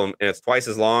first album, and it's twice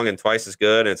as long and twice as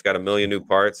good, and it's got a million new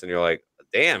parts, and you're like,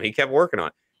 damn, he kept working on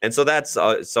it. And so that's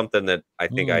something that I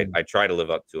think I try to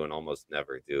live up to and almost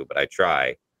never do, but I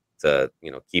try to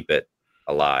keep it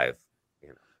alive,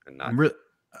 and not.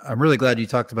 I'm really glad you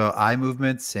talked about eye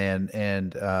movements and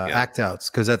act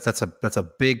outs, because that's a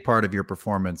big part of your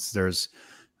performance. There's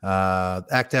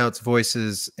act outs,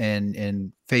 voices,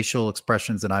 and facial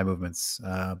expressions and eye movements.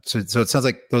 So it sounds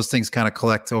like those things kind of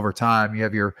collect over time. You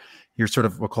have your sort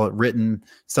of, we'll call it written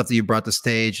stuff that you brought to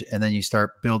stage, and then you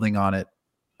start building on it,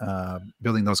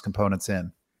 building those components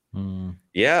in.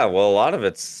 Yeah, well, a lot of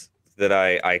it's that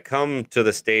I come to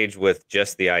the stage with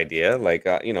just the idea, like,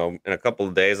 in a couple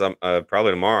of days, I'm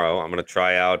probably tomorrow, I'm going to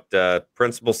try out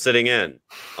principal sitting in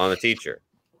on the teacher.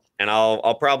 And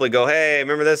I'll probably go, hey,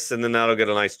 remember this? And then that'll get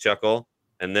a nice chuckle.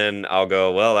 And then I'll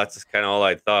go, well, that's just kind of all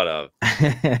I thought of.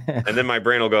 And then my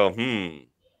brain will go, And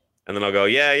then I'll go,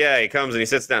 yeah, he comes and he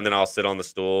sits down. And then I'll sit on the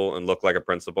stool and look like a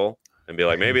principal and be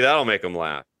like, maybe that'll make him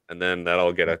laugh. And then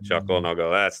that'll get a chuckle. And I'll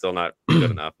go, that's still not good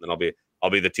enough. And then I'll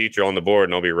be the teacher on the board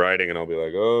and I'll be writing and I'll be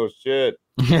like, oh, shit,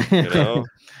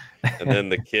 And then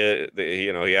the kid, he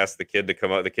asked the kid to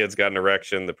come up. The kid's got an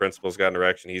erection. The principal's got an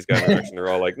erection. He's got an erection. They're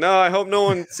all like, no, I hope no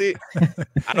one see.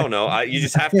 I don't know. You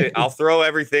just have to, I'll throw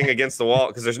everything against the wall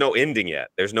because there's no ending yet.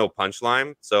 There's no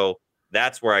punchline. So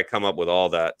that's where I come up with all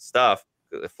that stuff,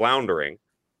 floundering.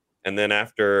 And then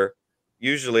after,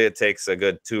 usually it takes a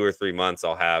good 2 or 3 months,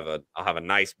 I'll have a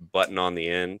nice button on the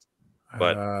end.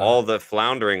 But all the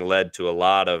floundering led to a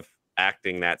lot of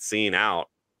acting that scene out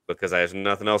because I have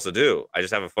nothing else to do. I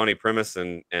just have a funny premise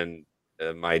and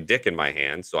my dick in my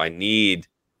hand, so I need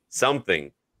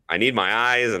something. I need my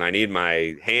eyes and I need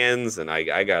my hands, and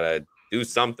I gotta do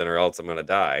something or else I'm gonna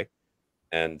die.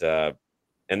 And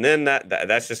then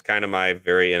that's just kind of my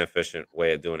very inefficient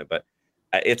way of doing it. But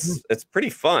it's pretty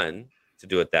fun to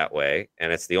do it that way,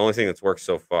 and it's the only thing that's worked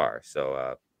so far.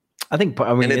 So I think,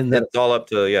 I mean, it's all up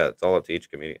to it's all up to each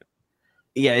comedian.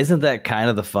 Yeah, isn't that kind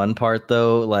of the fun part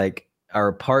though? Like,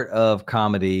 our part of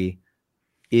comedy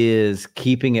is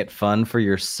keeping it fun for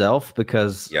yourself,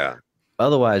 because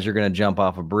otherwise you're going to jump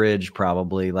off a bridge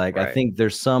probably. Like, I think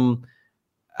there's some,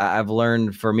 I've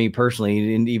learned for me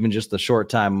personally, in even just the short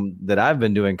time that I've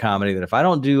been doing comedy, that if I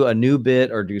don't do a new bit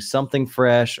or do something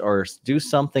fresh or do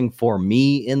something for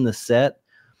me in the set,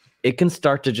 it can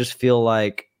start to just feel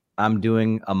like I'm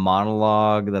doing a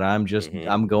monologue, that I'm just,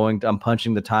 I'm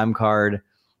punching the time card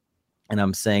and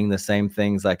I'm saying the same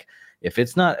things. Like, if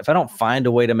I don't find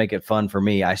a way to make it fun for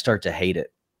me, I start to hate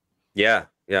it. Yeah.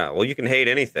 Yeah. Well, you can hate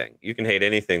anything. You can hate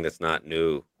anything that's not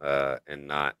new and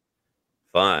not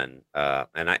fun.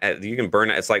 And you can burn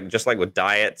it. It's like, just like with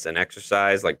diets and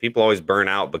exercise, like people always burn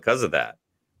out because of that.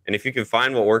 And if you can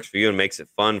find what works for you and makes it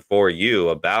fun for you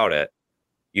about it,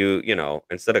 you know,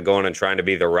 instead of going and trying to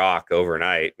be The Rock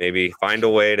overnight, maybe find a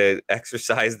way to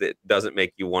exercise that doesn't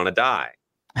make you want to die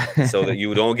so that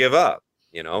you don't give up.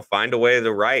 You know, find a way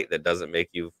to write that doesn't make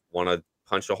you want to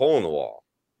punch a hole in the wall.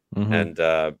 And,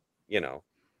 you know,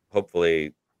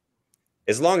 hopefully,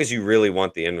 as long as you really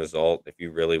want the end result, if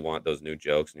you really want those new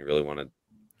jokes and you really want to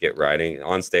get writing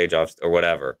on stage, off, or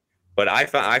whatever. But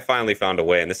I finally found a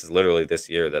way, and this is literally this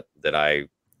year that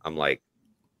I'm like,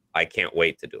 I can't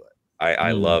wait to do it.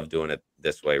 I love doing it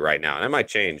this way right now. And it might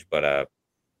change, but,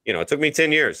 you know, it took me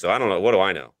 10 years. So I don't know. What do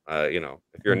I know? You know,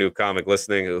 if you're a new comic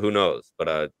listening, who knows?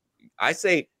 But I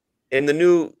say in the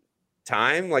new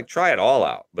time, like, try it all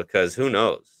out, because who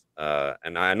knows?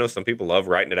 And I know some people love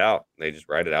writing it out. They just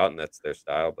write it out and that's their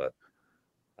style. But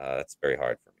that's very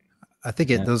hard for me. I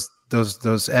think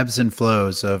those ebbs and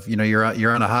flows of, you know, you're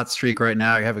on a hot streak right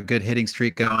now. You have a good hitting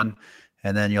streak going,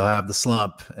 and then you'll have the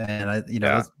slump, and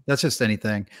that's just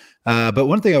anything. But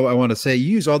one thing I want to say,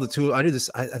 you use all the tools. I do this.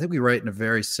 I think we write in a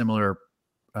very similar,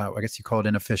 I guess you call it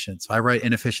inefficient. So I write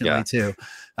inefficiently too.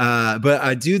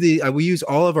 But we use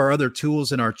all of our other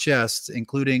tools in our chest,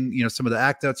 including, you know, some of the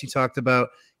act outs you talked about,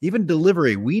 even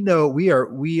delivery. We know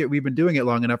we've been doing it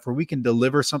long enough where we can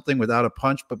deliver something without a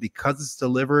punch, but because it's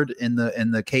delivered in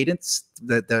the cadence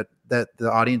that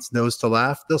the audience knows to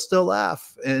laugh, they'll still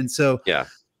laugh. And so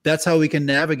that's how we can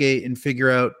navigate and figure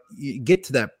out, get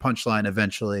to that punchline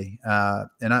eventually.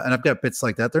 And I've got bits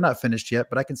like that. They're not finished yet,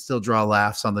 but I can still draw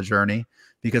laughs on the journey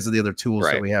because of the other tools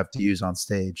that we have to use on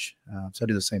stage. So I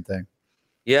do the same thing.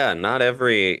 Yeah. Not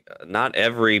every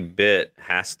bit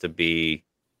has to be,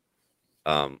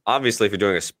 obviously if you're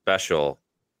doing a special,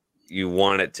 you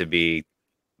want it to be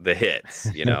the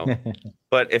hits, you know,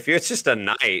 but if it's just a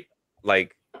night,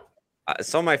 like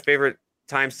some of my favorite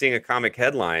times seeing a comic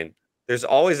headline, there's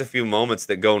always a few moments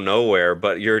that go nowhere,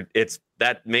 but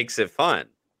that makes it fun.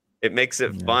 It makes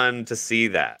it fun to see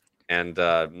that. And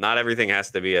not everything has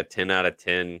to be a 10 out of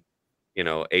 10, you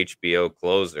know, HBO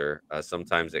closer.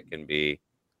 Sometimes it can be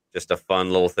just a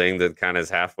fun little thing that kind of is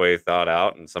halfway thought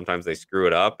out, and sometimes they screw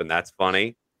it up, and that's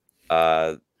funny.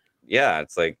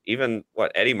 It's like even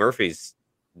Eddie Murphy's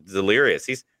delirious.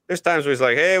 There's times where he's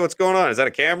like, "Hey, what's going on? Is that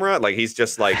a camera?" Like, he's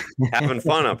just like having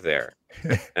fun up there,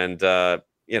 and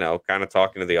you know, kind of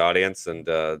talking to the audience. And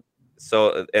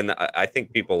and I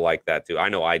think people like that too. I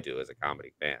know I do as a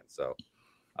comedy fan. So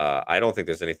I don't think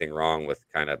there's anything wrong with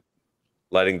kind of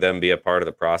letting them be a part of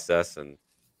the process. And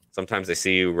sometimes they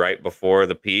see you right before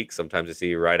the peak. Sometimes they see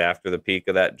you right after the peak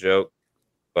of that joke.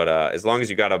 But as long as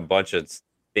you got a bunch of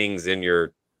things in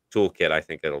your toolkit, I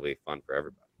think it'll be fun for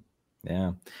everybody.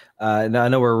 Yeah. Now I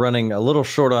know we're running a little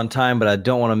short on time, but I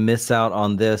don't want to miss out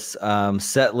on this.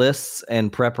 Set lists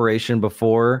and preparation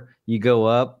before you go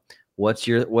up. What's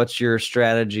your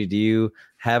strategy? Do you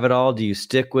have it all? Do you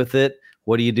stick with it?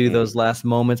 What do you do those last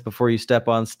moments before you step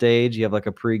on stage? You have like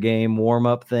a pregame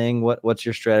warm-up thing. What's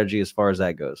your strategy as far as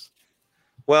that goes?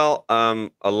 Well,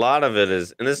 a lot of it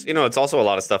is, and this, you know, it's also a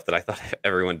lot of stuff that I thought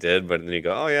everyone did, but then you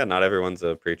go, oh yeah, not everyone's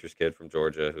a preacher's kid from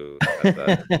Georgia who does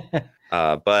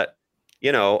that. But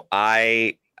you know,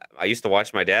 I used to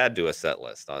watch my dad do a set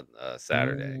list on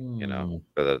Saturday, you know,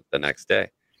 for the next day.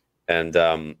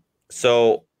 And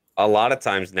so a lot of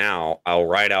times now I'll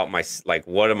write out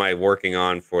what am I working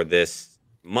on for this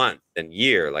month and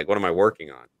year? Like, what am I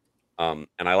working on?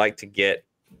 And I like to get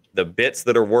the bits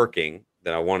that are working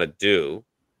that I want to do.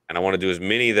 And I want to do as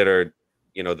many that are,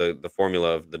 you know, the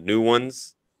formula of the new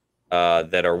ones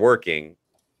that are working.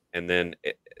 And then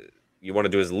you want to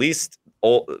do as least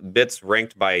old bits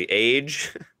ranked by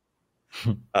age.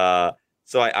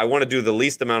 So I want to do the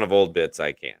least amount of old bits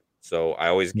I can. So I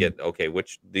always get, okay,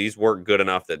 which these work good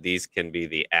enough that these can be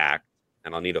the act,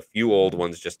 and I'll need a few old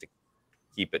ones just to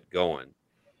keep it going,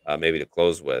 maybe to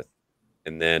close with.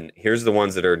 And then here's the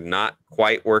ones that are not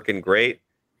quite working great,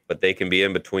 but they can be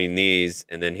in between these.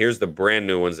 And then here's the brand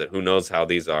new ones that who knows how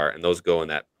these are, and those go in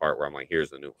that part where I'm like, here's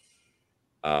the new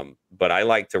one. But I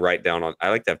like to write down I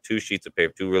like to have 2 sheets of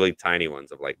paper, 2 really tiny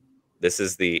ones of like, this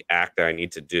is the act that I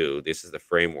need to do. This is the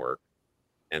framework.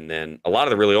 And then a lot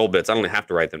of the really old bits, I don't have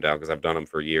to write them down because I've done them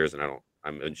for years and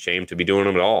I'm ashamed to be doing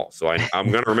them at all. So I'm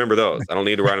going to remember those. I don't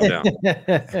need to write them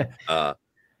down.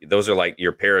 Those are like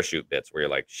your parachute bits where you're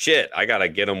like, shit, I got to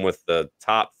get them with the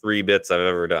top 3 bits I've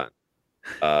ever done.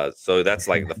 So that's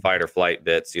like the fight or flight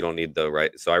bits. You don't need the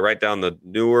right. So I write down the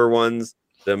newer ones,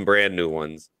 them brand new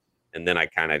ones, and then I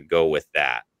kind of go with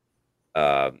that.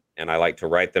 And I like to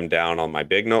write them down on my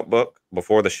big notebook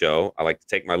before the show. I like to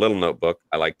take my little notebook.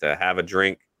 I like to have a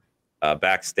drink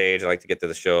backstage. I like to get to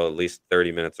the show at least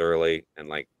 30 minutes early and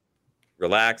like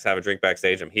relax, have a drink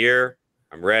backstage. I'm here.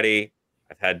 I'm ready.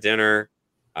 I've had dinner.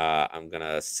 I'm going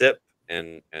to sip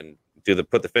and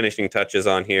put the finishing touches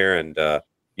on here. And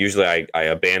usually I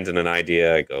abandon an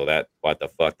idea. I go, what the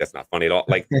fuck? That's not funny at all.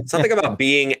 Like something about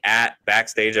being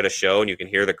backstage at a show and you can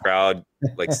hear the crowd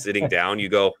like sitting down. You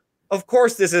go, of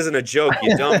course this isn't a joke,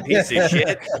 you dumb piece of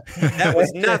shit. That was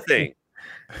nothing.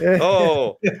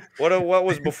 Oh, what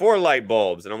was before light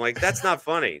bulbs? And I'm like, that's not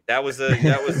funny. That was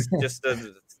just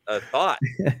a thought.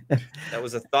 That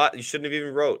was a thought you shouldn't have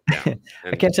even wrote down.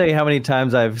 I can't tell you how many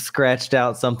times I've scratched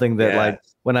out something that like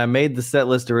when I made the set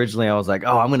list originally, I was like,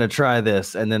 oh, I'm going to try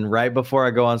this. And then right before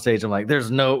I go on stage, I'm like,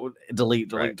 there's no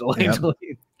delete.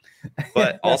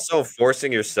 But also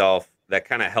forcing yourself, that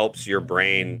kind of helps your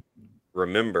brain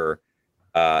remember.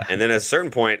 And then at a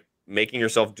certain point, making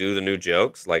yourself do the new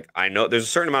jokes. Like I know there's a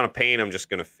certain amount of pain I'm just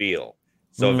going to feel.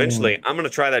 So eventually I'm going to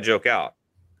try that joke out.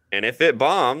 And if it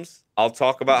bombs, I'll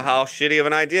talk about how shitty of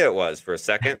an idea it was for a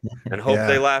second and hope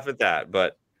they laugh at that.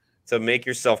 But to make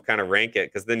yourself kind of rank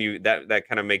it, because then that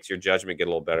kind of makes your judgment get a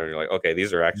little better. And you're like, okay,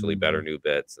 these are actually better new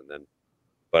bits. And then,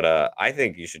 but I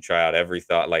think you should try out every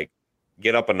thought, like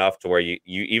get up enough to where you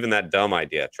even that dumb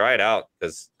idea, try it out.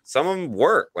 Because some of them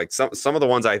work. Like some of the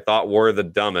ones I thought were the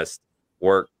dumbest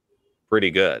work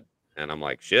pretty good. And I'm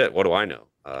like, shit, what do I know?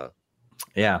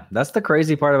 Yeah, that's the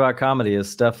crazy part about comedy is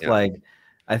stuff like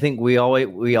I think we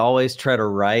always try to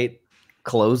write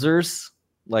closers,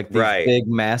 like these big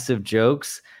massive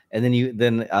jokes. And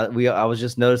then I was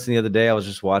just noticing the other day, I was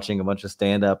just watching a bunch of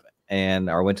stand-up and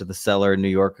I went to the Cellar in New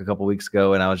York a couple weeks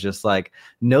ago, and I was just like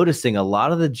noticing a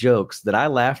lot of the jokes that I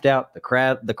laughed out, the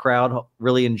crowd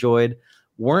really enjoyed,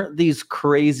 weren't these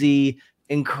crazy,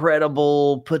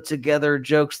 incredible, put together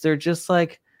jokes. They're just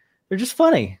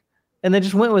funny. And they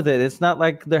just went with it. It's not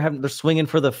like they're swinging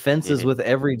for the fences with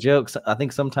every joke. So I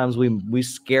think sometimes we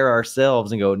scare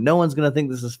ourselves and go, no one's going to think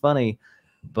this is funny.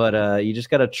 But you just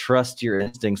got to trust your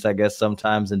instincts, I guess,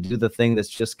 sometimes, and do the thing that's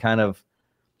just kind of,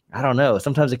 I don't know.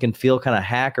 Sometimes it can feel kind of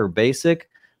hack or basic,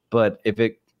 but if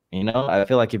it, I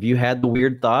feel like if you had the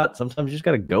weird thought, sometimes you just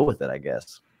got to go with it, I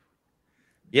guess.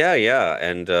 Yeah.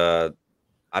 And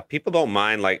people don't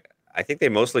mind. Like, I think they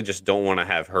mostly just don't want to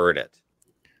have heard it.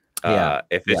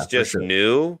 If it's just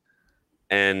new,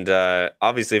 and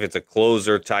obviously if it's a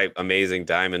closer type amazing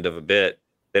diamond of a bit,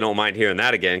 they don't mind hearing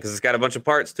that again because it's got a bunch of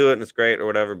parts to it and it's great or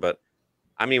whatever. But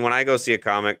I mean, when I go see a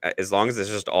comic, as long as it's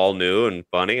just all new and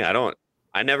funny,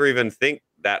 I never even think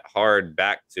that hard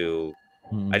back to.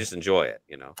 I just enjoy it,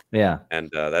 Yeah,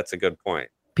 and that's a good point.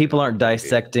 People aren't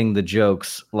dissecting the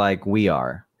jokes like we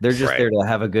are. They're just there to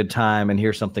have a good time and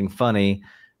hear something funny.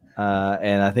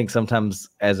 And I think sometimes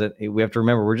we have to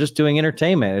remember we're just doing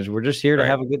entertainment. We're just here to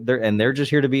have a good, and they're just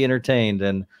here to be entertained,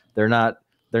 and they're not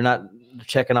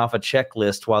checking off a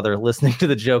checklist while they're listening to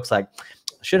the jokes. Like,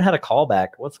 should have had a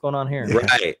callback. What's going on here?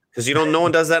 Right. Because no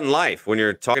one does that in life. When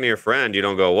you're talking to your friend, you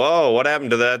don't go, whoa, what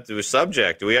happened to that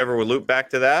subject? Do we ever loop back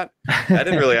to that? That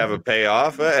didn't really have a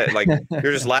payoff. Like,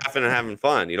 you're just laughing and having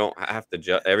fun. You don't have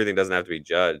to everything doesn't have to be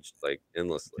judged like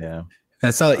endlessly. Yeah. And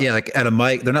it's not like at a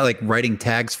mic, they're not like writing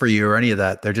tags for you or any of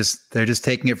that. They're just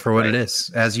taking it for what it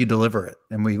is as you deliver it.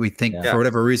 And we think for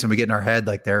whatever reason we get in our head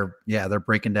like they're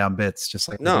breaking down bits just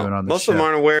like we're doing on the most show. of them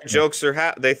aren't aware jokes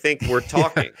are they think we're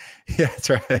talking. Yeah, that's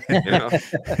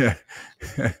right.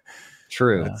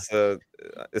 True.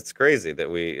 It's crazy that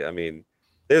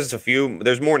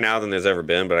there's more now than there's ever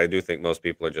been, but I do think most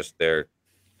people are just they're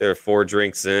 4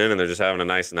 drinks in and they're just having a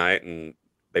nice night and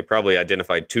they probably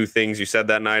identified 2 things you said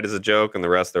that night as a joke, and the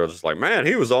rest they were just like, man,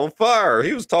 he was on fire.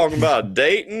 He was talking about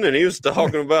dating, and he was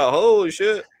talking about holy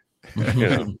shit. You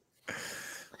know?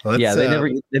 Yeah, they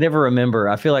never remember.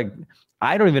 I feel like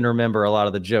I don't even remember a lot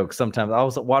of the jokes. Sometimes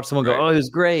I'll watch someone go, "Oh, it was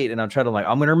great," and I'm trying to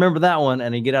I'm going to remember that one.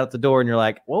 And you get out the door, and you're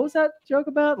like, "What was that joke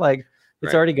about?" Like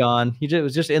it's already gone. It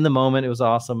was just in the moment. It was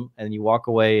awesome, and you walk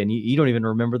away, and you don't even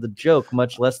remember the joke,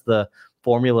 much less the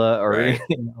formula or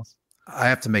anything else. I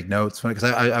have to make notes because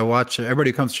I watch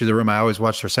everybody who comes through the room. I always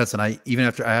watch their sets, and I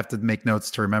have to make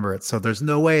notes to remember it. So there's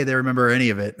no way they remember any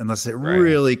of it unless it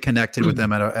really connected with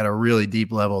them at a really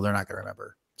deep level. They're not going to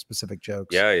remember specific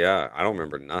jokes. Yeah. I don't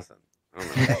remember nothing. I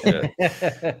don't remember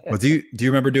shit. Well, do you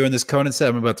remember doing this Conan set?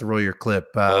 I'm about to roll your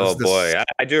clip. Boy,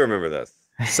 I do remember this.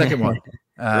 Second one.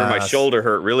 My shoulder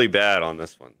hurt really bad on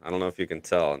this one. I don't know if you can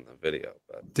tell in the video,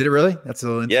 but did it really? That's a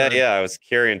little inside. Yeah. I was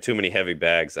carrying too many heavy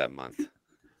bags that month.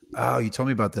 Oh, you told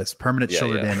me about this permanent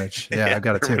shoulder damage. Yeah, I've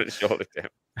got it too. Shoulder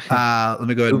damage. Let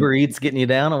me go ahead. Uber Eats getting you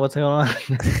down, or what's going on?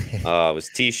 It was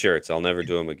T-shirts. I'll never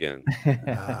do them again.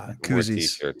 Koozies.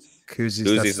 T-shirts.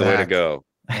 Koozies. The way to go.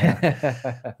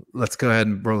 Let's go ahead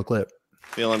and roll the clip.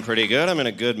 Feeling pretty good. I'm in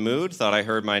a good mood. Thought I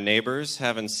heard my neighbors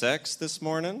having sex this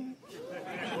morning.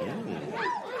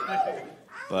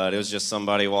 But it was just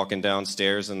somebody walking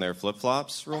downstairs in their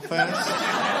flip-flops real fast.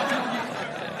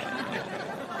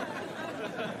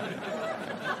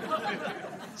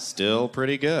 Still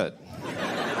pretty good.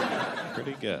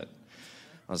 Pretty good.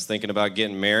 I was thinking about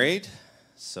getting married,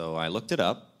 so I looked it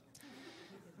up.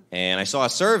 And I saw a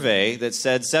survey that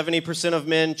said 70% of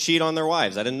men cheat on their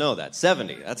wives. I didn't know that.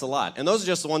 70. That's a lot. And those are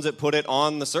just the ones that put it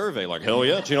on the survey. Like, hell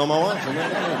yeah, cheat on my wife.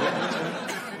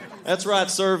 That's right,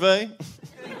 survey.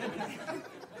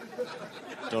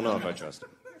 Don't know if I trust it.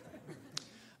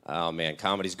 Oh, man,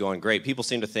 comedy's going great. People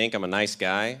seem to think I'm a nice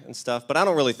guy and stuff, but I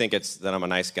don't really think it's that I'm a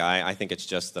nice guy. I think it's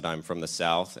just that I'm from the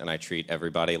South, and I treat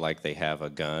everybody like they have a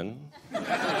gun.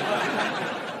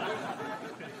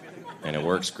 And it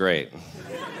works great.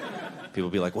 People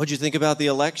be like, what'd you think about the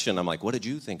election? I'm like, what did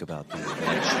you think about the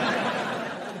election?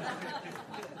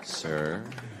 Sir?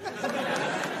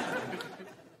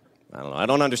 I don't know. I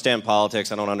don't understand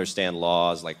politics. I don't understand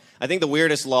laws. Like, I think the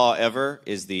weirdest law ever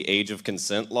is the age of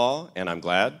consent law, and I'm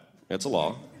glad it's a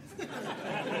law.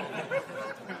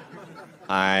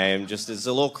 It's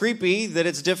a little creepy that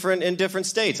it's different in different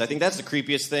states. I think that's the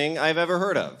creepiest thing I've ever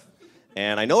heard of.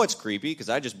 And I know it's creepy because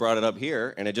I just brought it up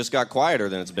here, and it just got quieter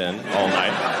than it's been all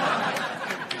night.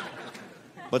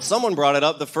 But someone brought it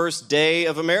up the first day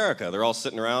of America. They're all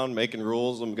sitting around making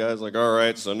rules. Some guy's like, all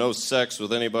right, so no sex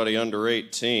with anybody under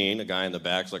 18. A guy in the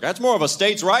back's like, that's more of a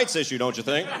states' rights issue, don't you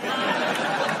think?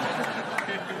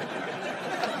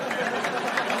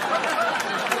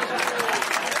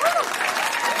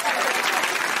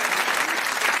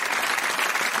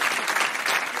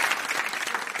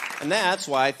 And that's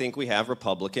why I think we have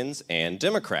Republicans and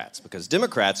Democrats, because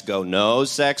Democrats go, no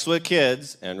sex with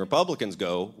kids, and Republicans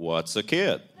go, what's a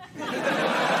kid?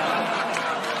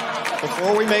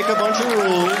 Before we make a bunch of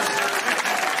rules.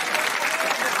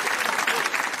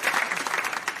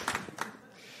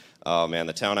 Oh, man,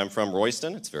 the town I'm from,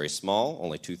 Royston, it's very small,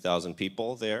 only 2,000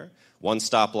 people there. One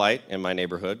stoplight in my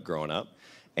neighborhood growing up,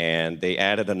 and they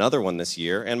added another one this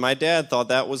year, and my dad thought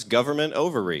that was government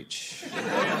overreach.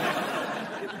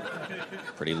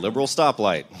 Pretty liberal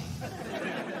stoplight.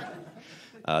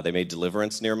 They made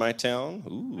Deliverance near my town.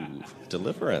 Ooh,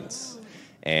 Deliverance.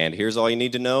 And here's all you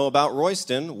need to know about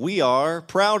Royston. We are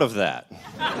proud of that.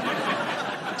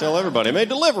 Tell everybody, I made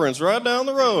Deliverance right down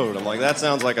the road. I'm like, that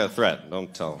sounds like a threat.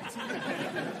 Don't tell them.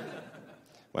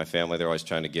 My family, they're always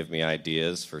trying to give me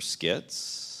ideas for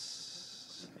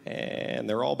skits. And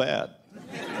they're all bad.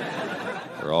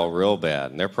 They're all real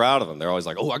bad. And they're proud of them. They're always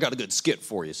like, oh, I got a good skit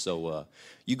for you. So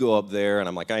you go up there. And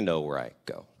I'm like, I know where I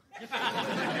go. And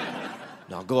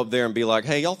I'll go up there and be like,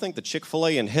 hey, y'all think the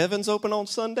Chick-fil-A in heaven's open on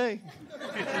Sunday?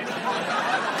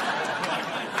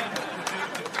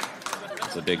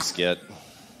 It's a big skit.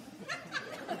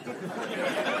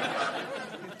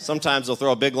 Sometimes they'll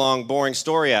throw a big, long, boring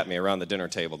story at me around the dinner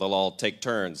table. They'll all take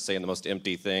turns saying the most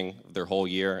empty thing of their whole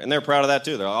year. And they're proud of that,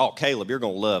 too. They're like, oh, Caleb, you're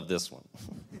going to love this one.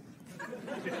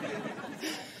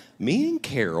 Me and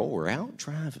Carol were out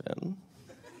driving,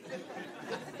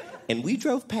 and we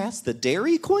drove past the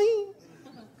Dairy Queen,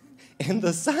 and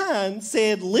the sign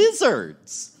said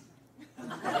lizards.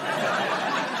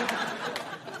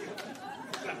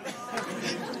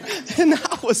 And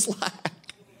I was like,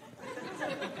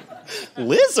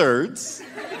 lizards?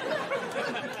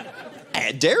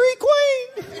 At Dairy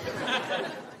Queen?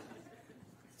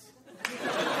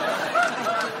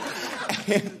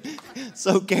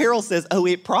 So Carol says, oh,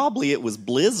 it was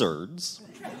blizzards.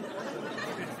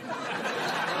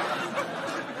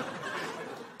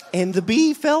 And the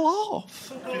bee fell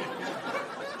off.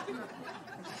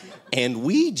 And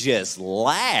we just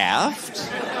laughed.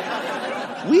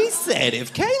 We said,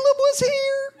 if Caleb was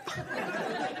here.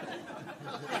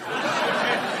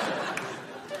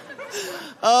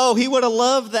 Oh, he would have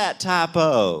loved that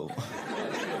typo.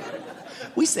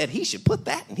 We said he should put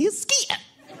that in his skit.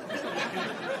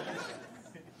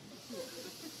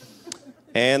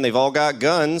 And they've all got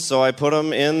guns, so I put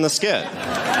them in the skit.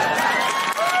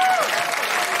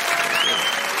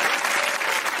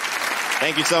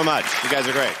 Thank you so much. You guys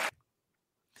are great.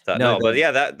 But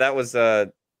yeah, that was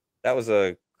a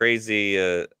crazy.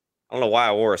 I don't know why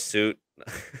I wore a suit.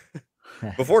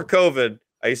 Before COVID,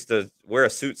 I used to wear a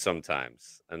suit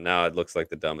sometimes, and now it looks like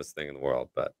the dumbest thing in the world.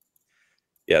 But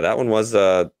yeah, that one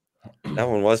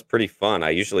was pretty fun. I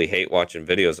usually hate watching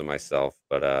videos of myself,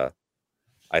 but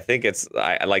I think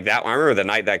I like that one. I remember the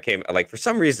night that came. Like for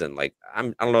some reason, like I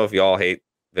don't know if you all hate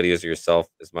videos of yourself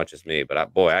as much as me, but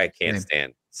I can't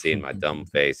stand seeing my dumb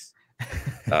face.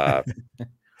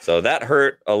 So that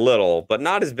hurt a little, but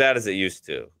not as bad as it used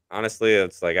to. Honestly,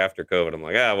 it's like after COVID, I'm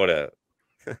like,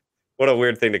 what a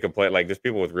weird thing to complain. Like there's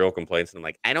people with real complaints, and I'm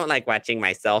like, I don't like watching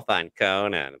myself on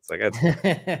Conan. It's like,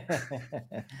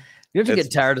 you ever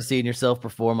get tired of seeing yourself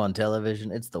perform on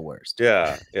television? It's the worst.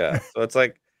 Yeah. So it's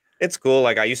like, it's cool.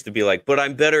 Like I used to be like, but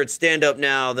I'm better at stand up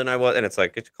now than I was, and it's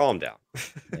like, calm down.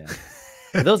 Yeah.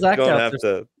 Those act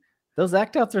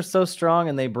outs are so strong,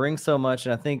 and they bring so much.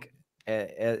 And I think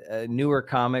newer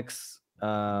comics,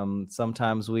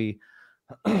 sometimes we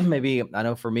maybe, I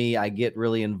know for me, I get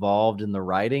really involved in the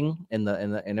writing and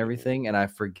everything, and I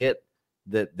forget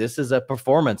that this is a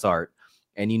performance art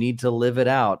and you need to live it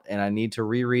out. And I need to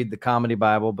reread the Comedy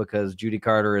Bible, because Judy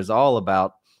Carter is all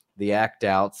about the act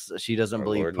outs. She doesn't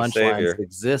believe punchlines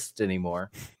exist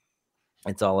anymore.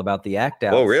 It's all about the act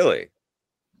outs. Oh, really?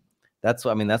 That's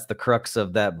the crux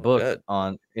of that book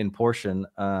in Portion,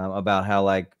 about how,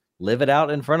 like, live it out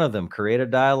in front of them, create a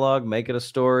dialogue, make it a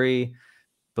story,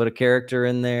 put a character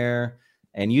in there.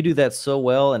 And you do that so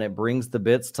well, and it brings the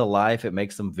bits to life. It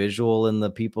makes them visual in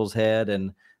the people's head.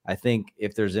 And I think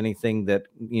if there's anything that,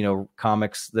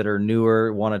 comics that are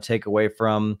newer want to take away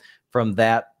from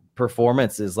that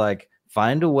performance, is like,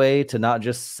 find a way to not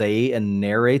just say and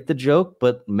narrate the joke,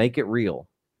 but make it real.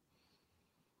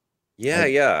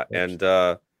 Yeah. And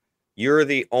you're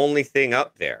the only thing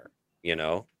up there,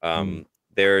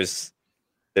 there's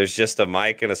just a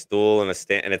mic and a stool and a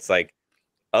stand, and it's like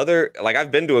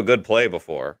I've been to a good play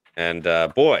before, and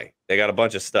boy, they got a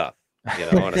bunch of stuff,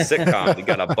 on a sitcom. You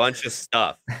got a bunch of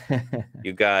stuff.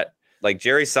 You got, like,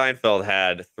 Jerry Seinfeld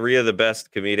had 3 of the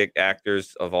best comedic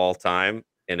actors of all time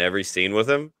in every scene with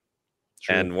him.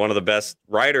 True. And one of the best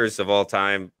writers of all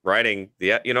time writing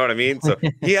you know what I mean? So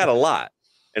he had a lot.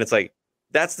 And it's like,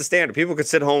 that's the standard. People could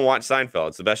sit home and watch Seinfeld.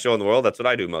 It's the best show in the world. That's what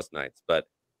I do most nights. But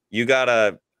you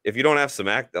gotta, if you don't have some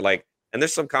and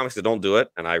there's some comics that don't do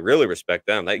it, and I really respect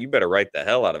them. That you better write the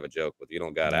hell out of a joke if you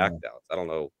don't got act outs. I don't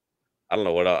know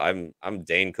what I'm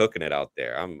Dane cooking it out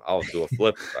there. I'll do a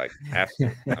flip if I have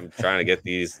to. I'm trying to get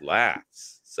these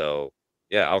laughs. So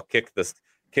yeah, I'll kick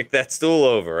that stool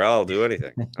over. I'll do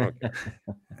anything. I don't care.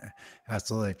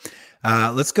 Absolutely.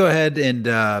 Let's go ahead and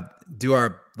do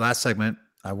our last segment.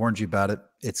 I warned you about it.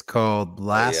 It's called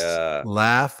Last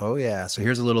Laugh. Oh yeah. So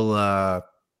here's a little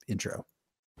intro.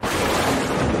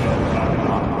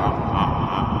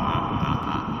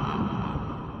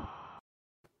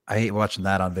 I hate watching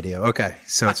that on video. Okay,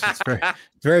 so it's very,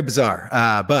 very bizarre.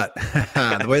 But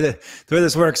the way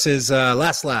this works is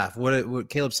last laugh. What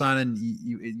Caleb Synan,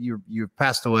 you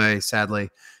passed away sadly,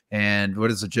 and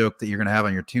what is a joke that you're going to have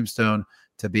on your tombstone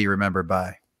to be remembered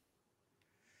by?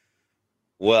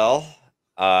 Well,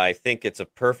 I think it's a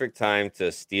perfect time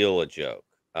to steal a joke.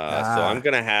 So I'm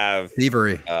going to have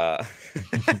thievery. I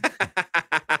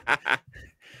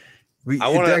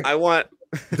want.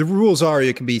 The rules are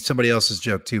it can be somebody else's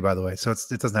joke too, by the way. So it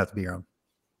doesn't have to be your own.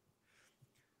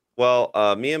 Well,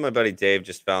 me and my buddy Dave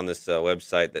just found this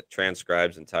website that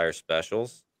transcribes entire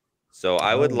specials. So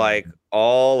I would like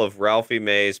all of Ralphie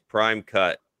May's Prime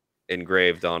Cut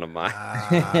engraved onto mine.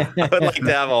 I would like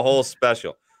to have a whole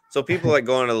special. So people like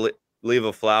going to leave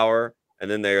a flower, and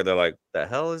then they're like, "The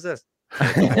hell is this?" And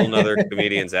it's a whole nother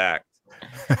comedian's act,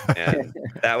 and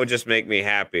that would just make me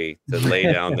happy to lay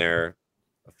down there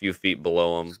a few feet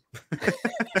below him.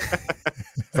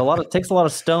 It takes a lot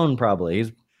of stone, probably.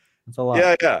 It's a lot.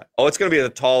 Yeah. Oh, it's gonna be the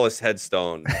tallest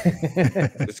headstone.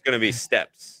 It's gonna be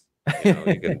steps.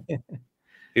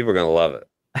 People are gonna love it.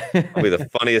 I'll be the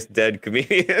funniest dead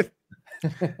comedian.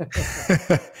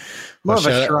 More of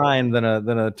a shrine than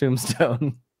a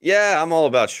tombstone. Yeah, I'm all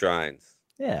about shrines.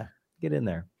 Yeah, get in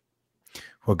there.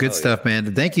 Well, good stuff,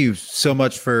 man. Thank you so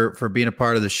much for being a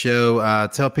part of the show.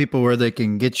 Tell people where they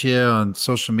can get you on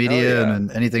social media and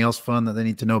anything else fun that they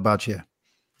need to know about you.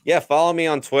 Yeah, follow me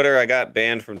on Twitter. I got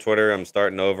banned from Twitter. I'm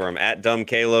starting over. I'm at Dumb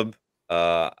Caleb.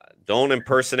 Don't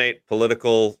impersonate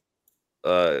political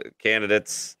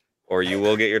candidates, or you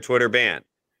will get your Twitter banned.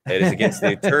 It is against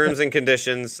the terms and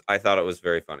conditions. I thought it was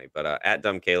very funny. But at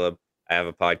Dumb Caleb, I have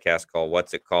a podcast called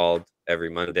What's It Called every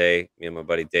Monday. Me and my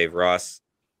buddy Dave Ross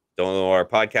don't know what our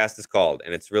podcast is called,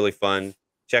 and it's really fun.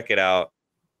 Check it out.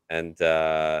 And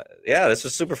this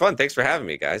was super fun. Thanks for having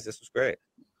me, guys. This was great.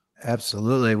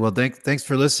 Absolutely. Well, thanks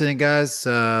for listening, guys. This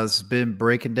has been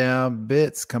Breaking Down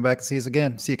Bits. Come back and see us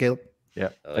again. See you, Caleb. Yeah.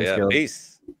 Thanks, Caleb.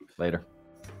 Peace. Later.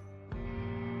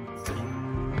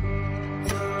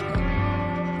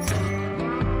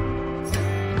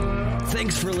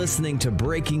 Thanks for listening to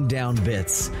Breaking Down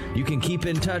Bits. You can keep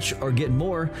in touch or get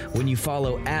more when you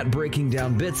follow at Breaking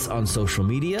Down Bits on social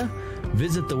media,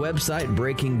 visit the website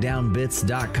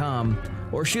breakingdownbits.com,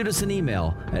 or shoot us an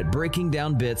email at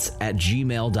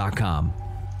breakingdownbits@gmail.com.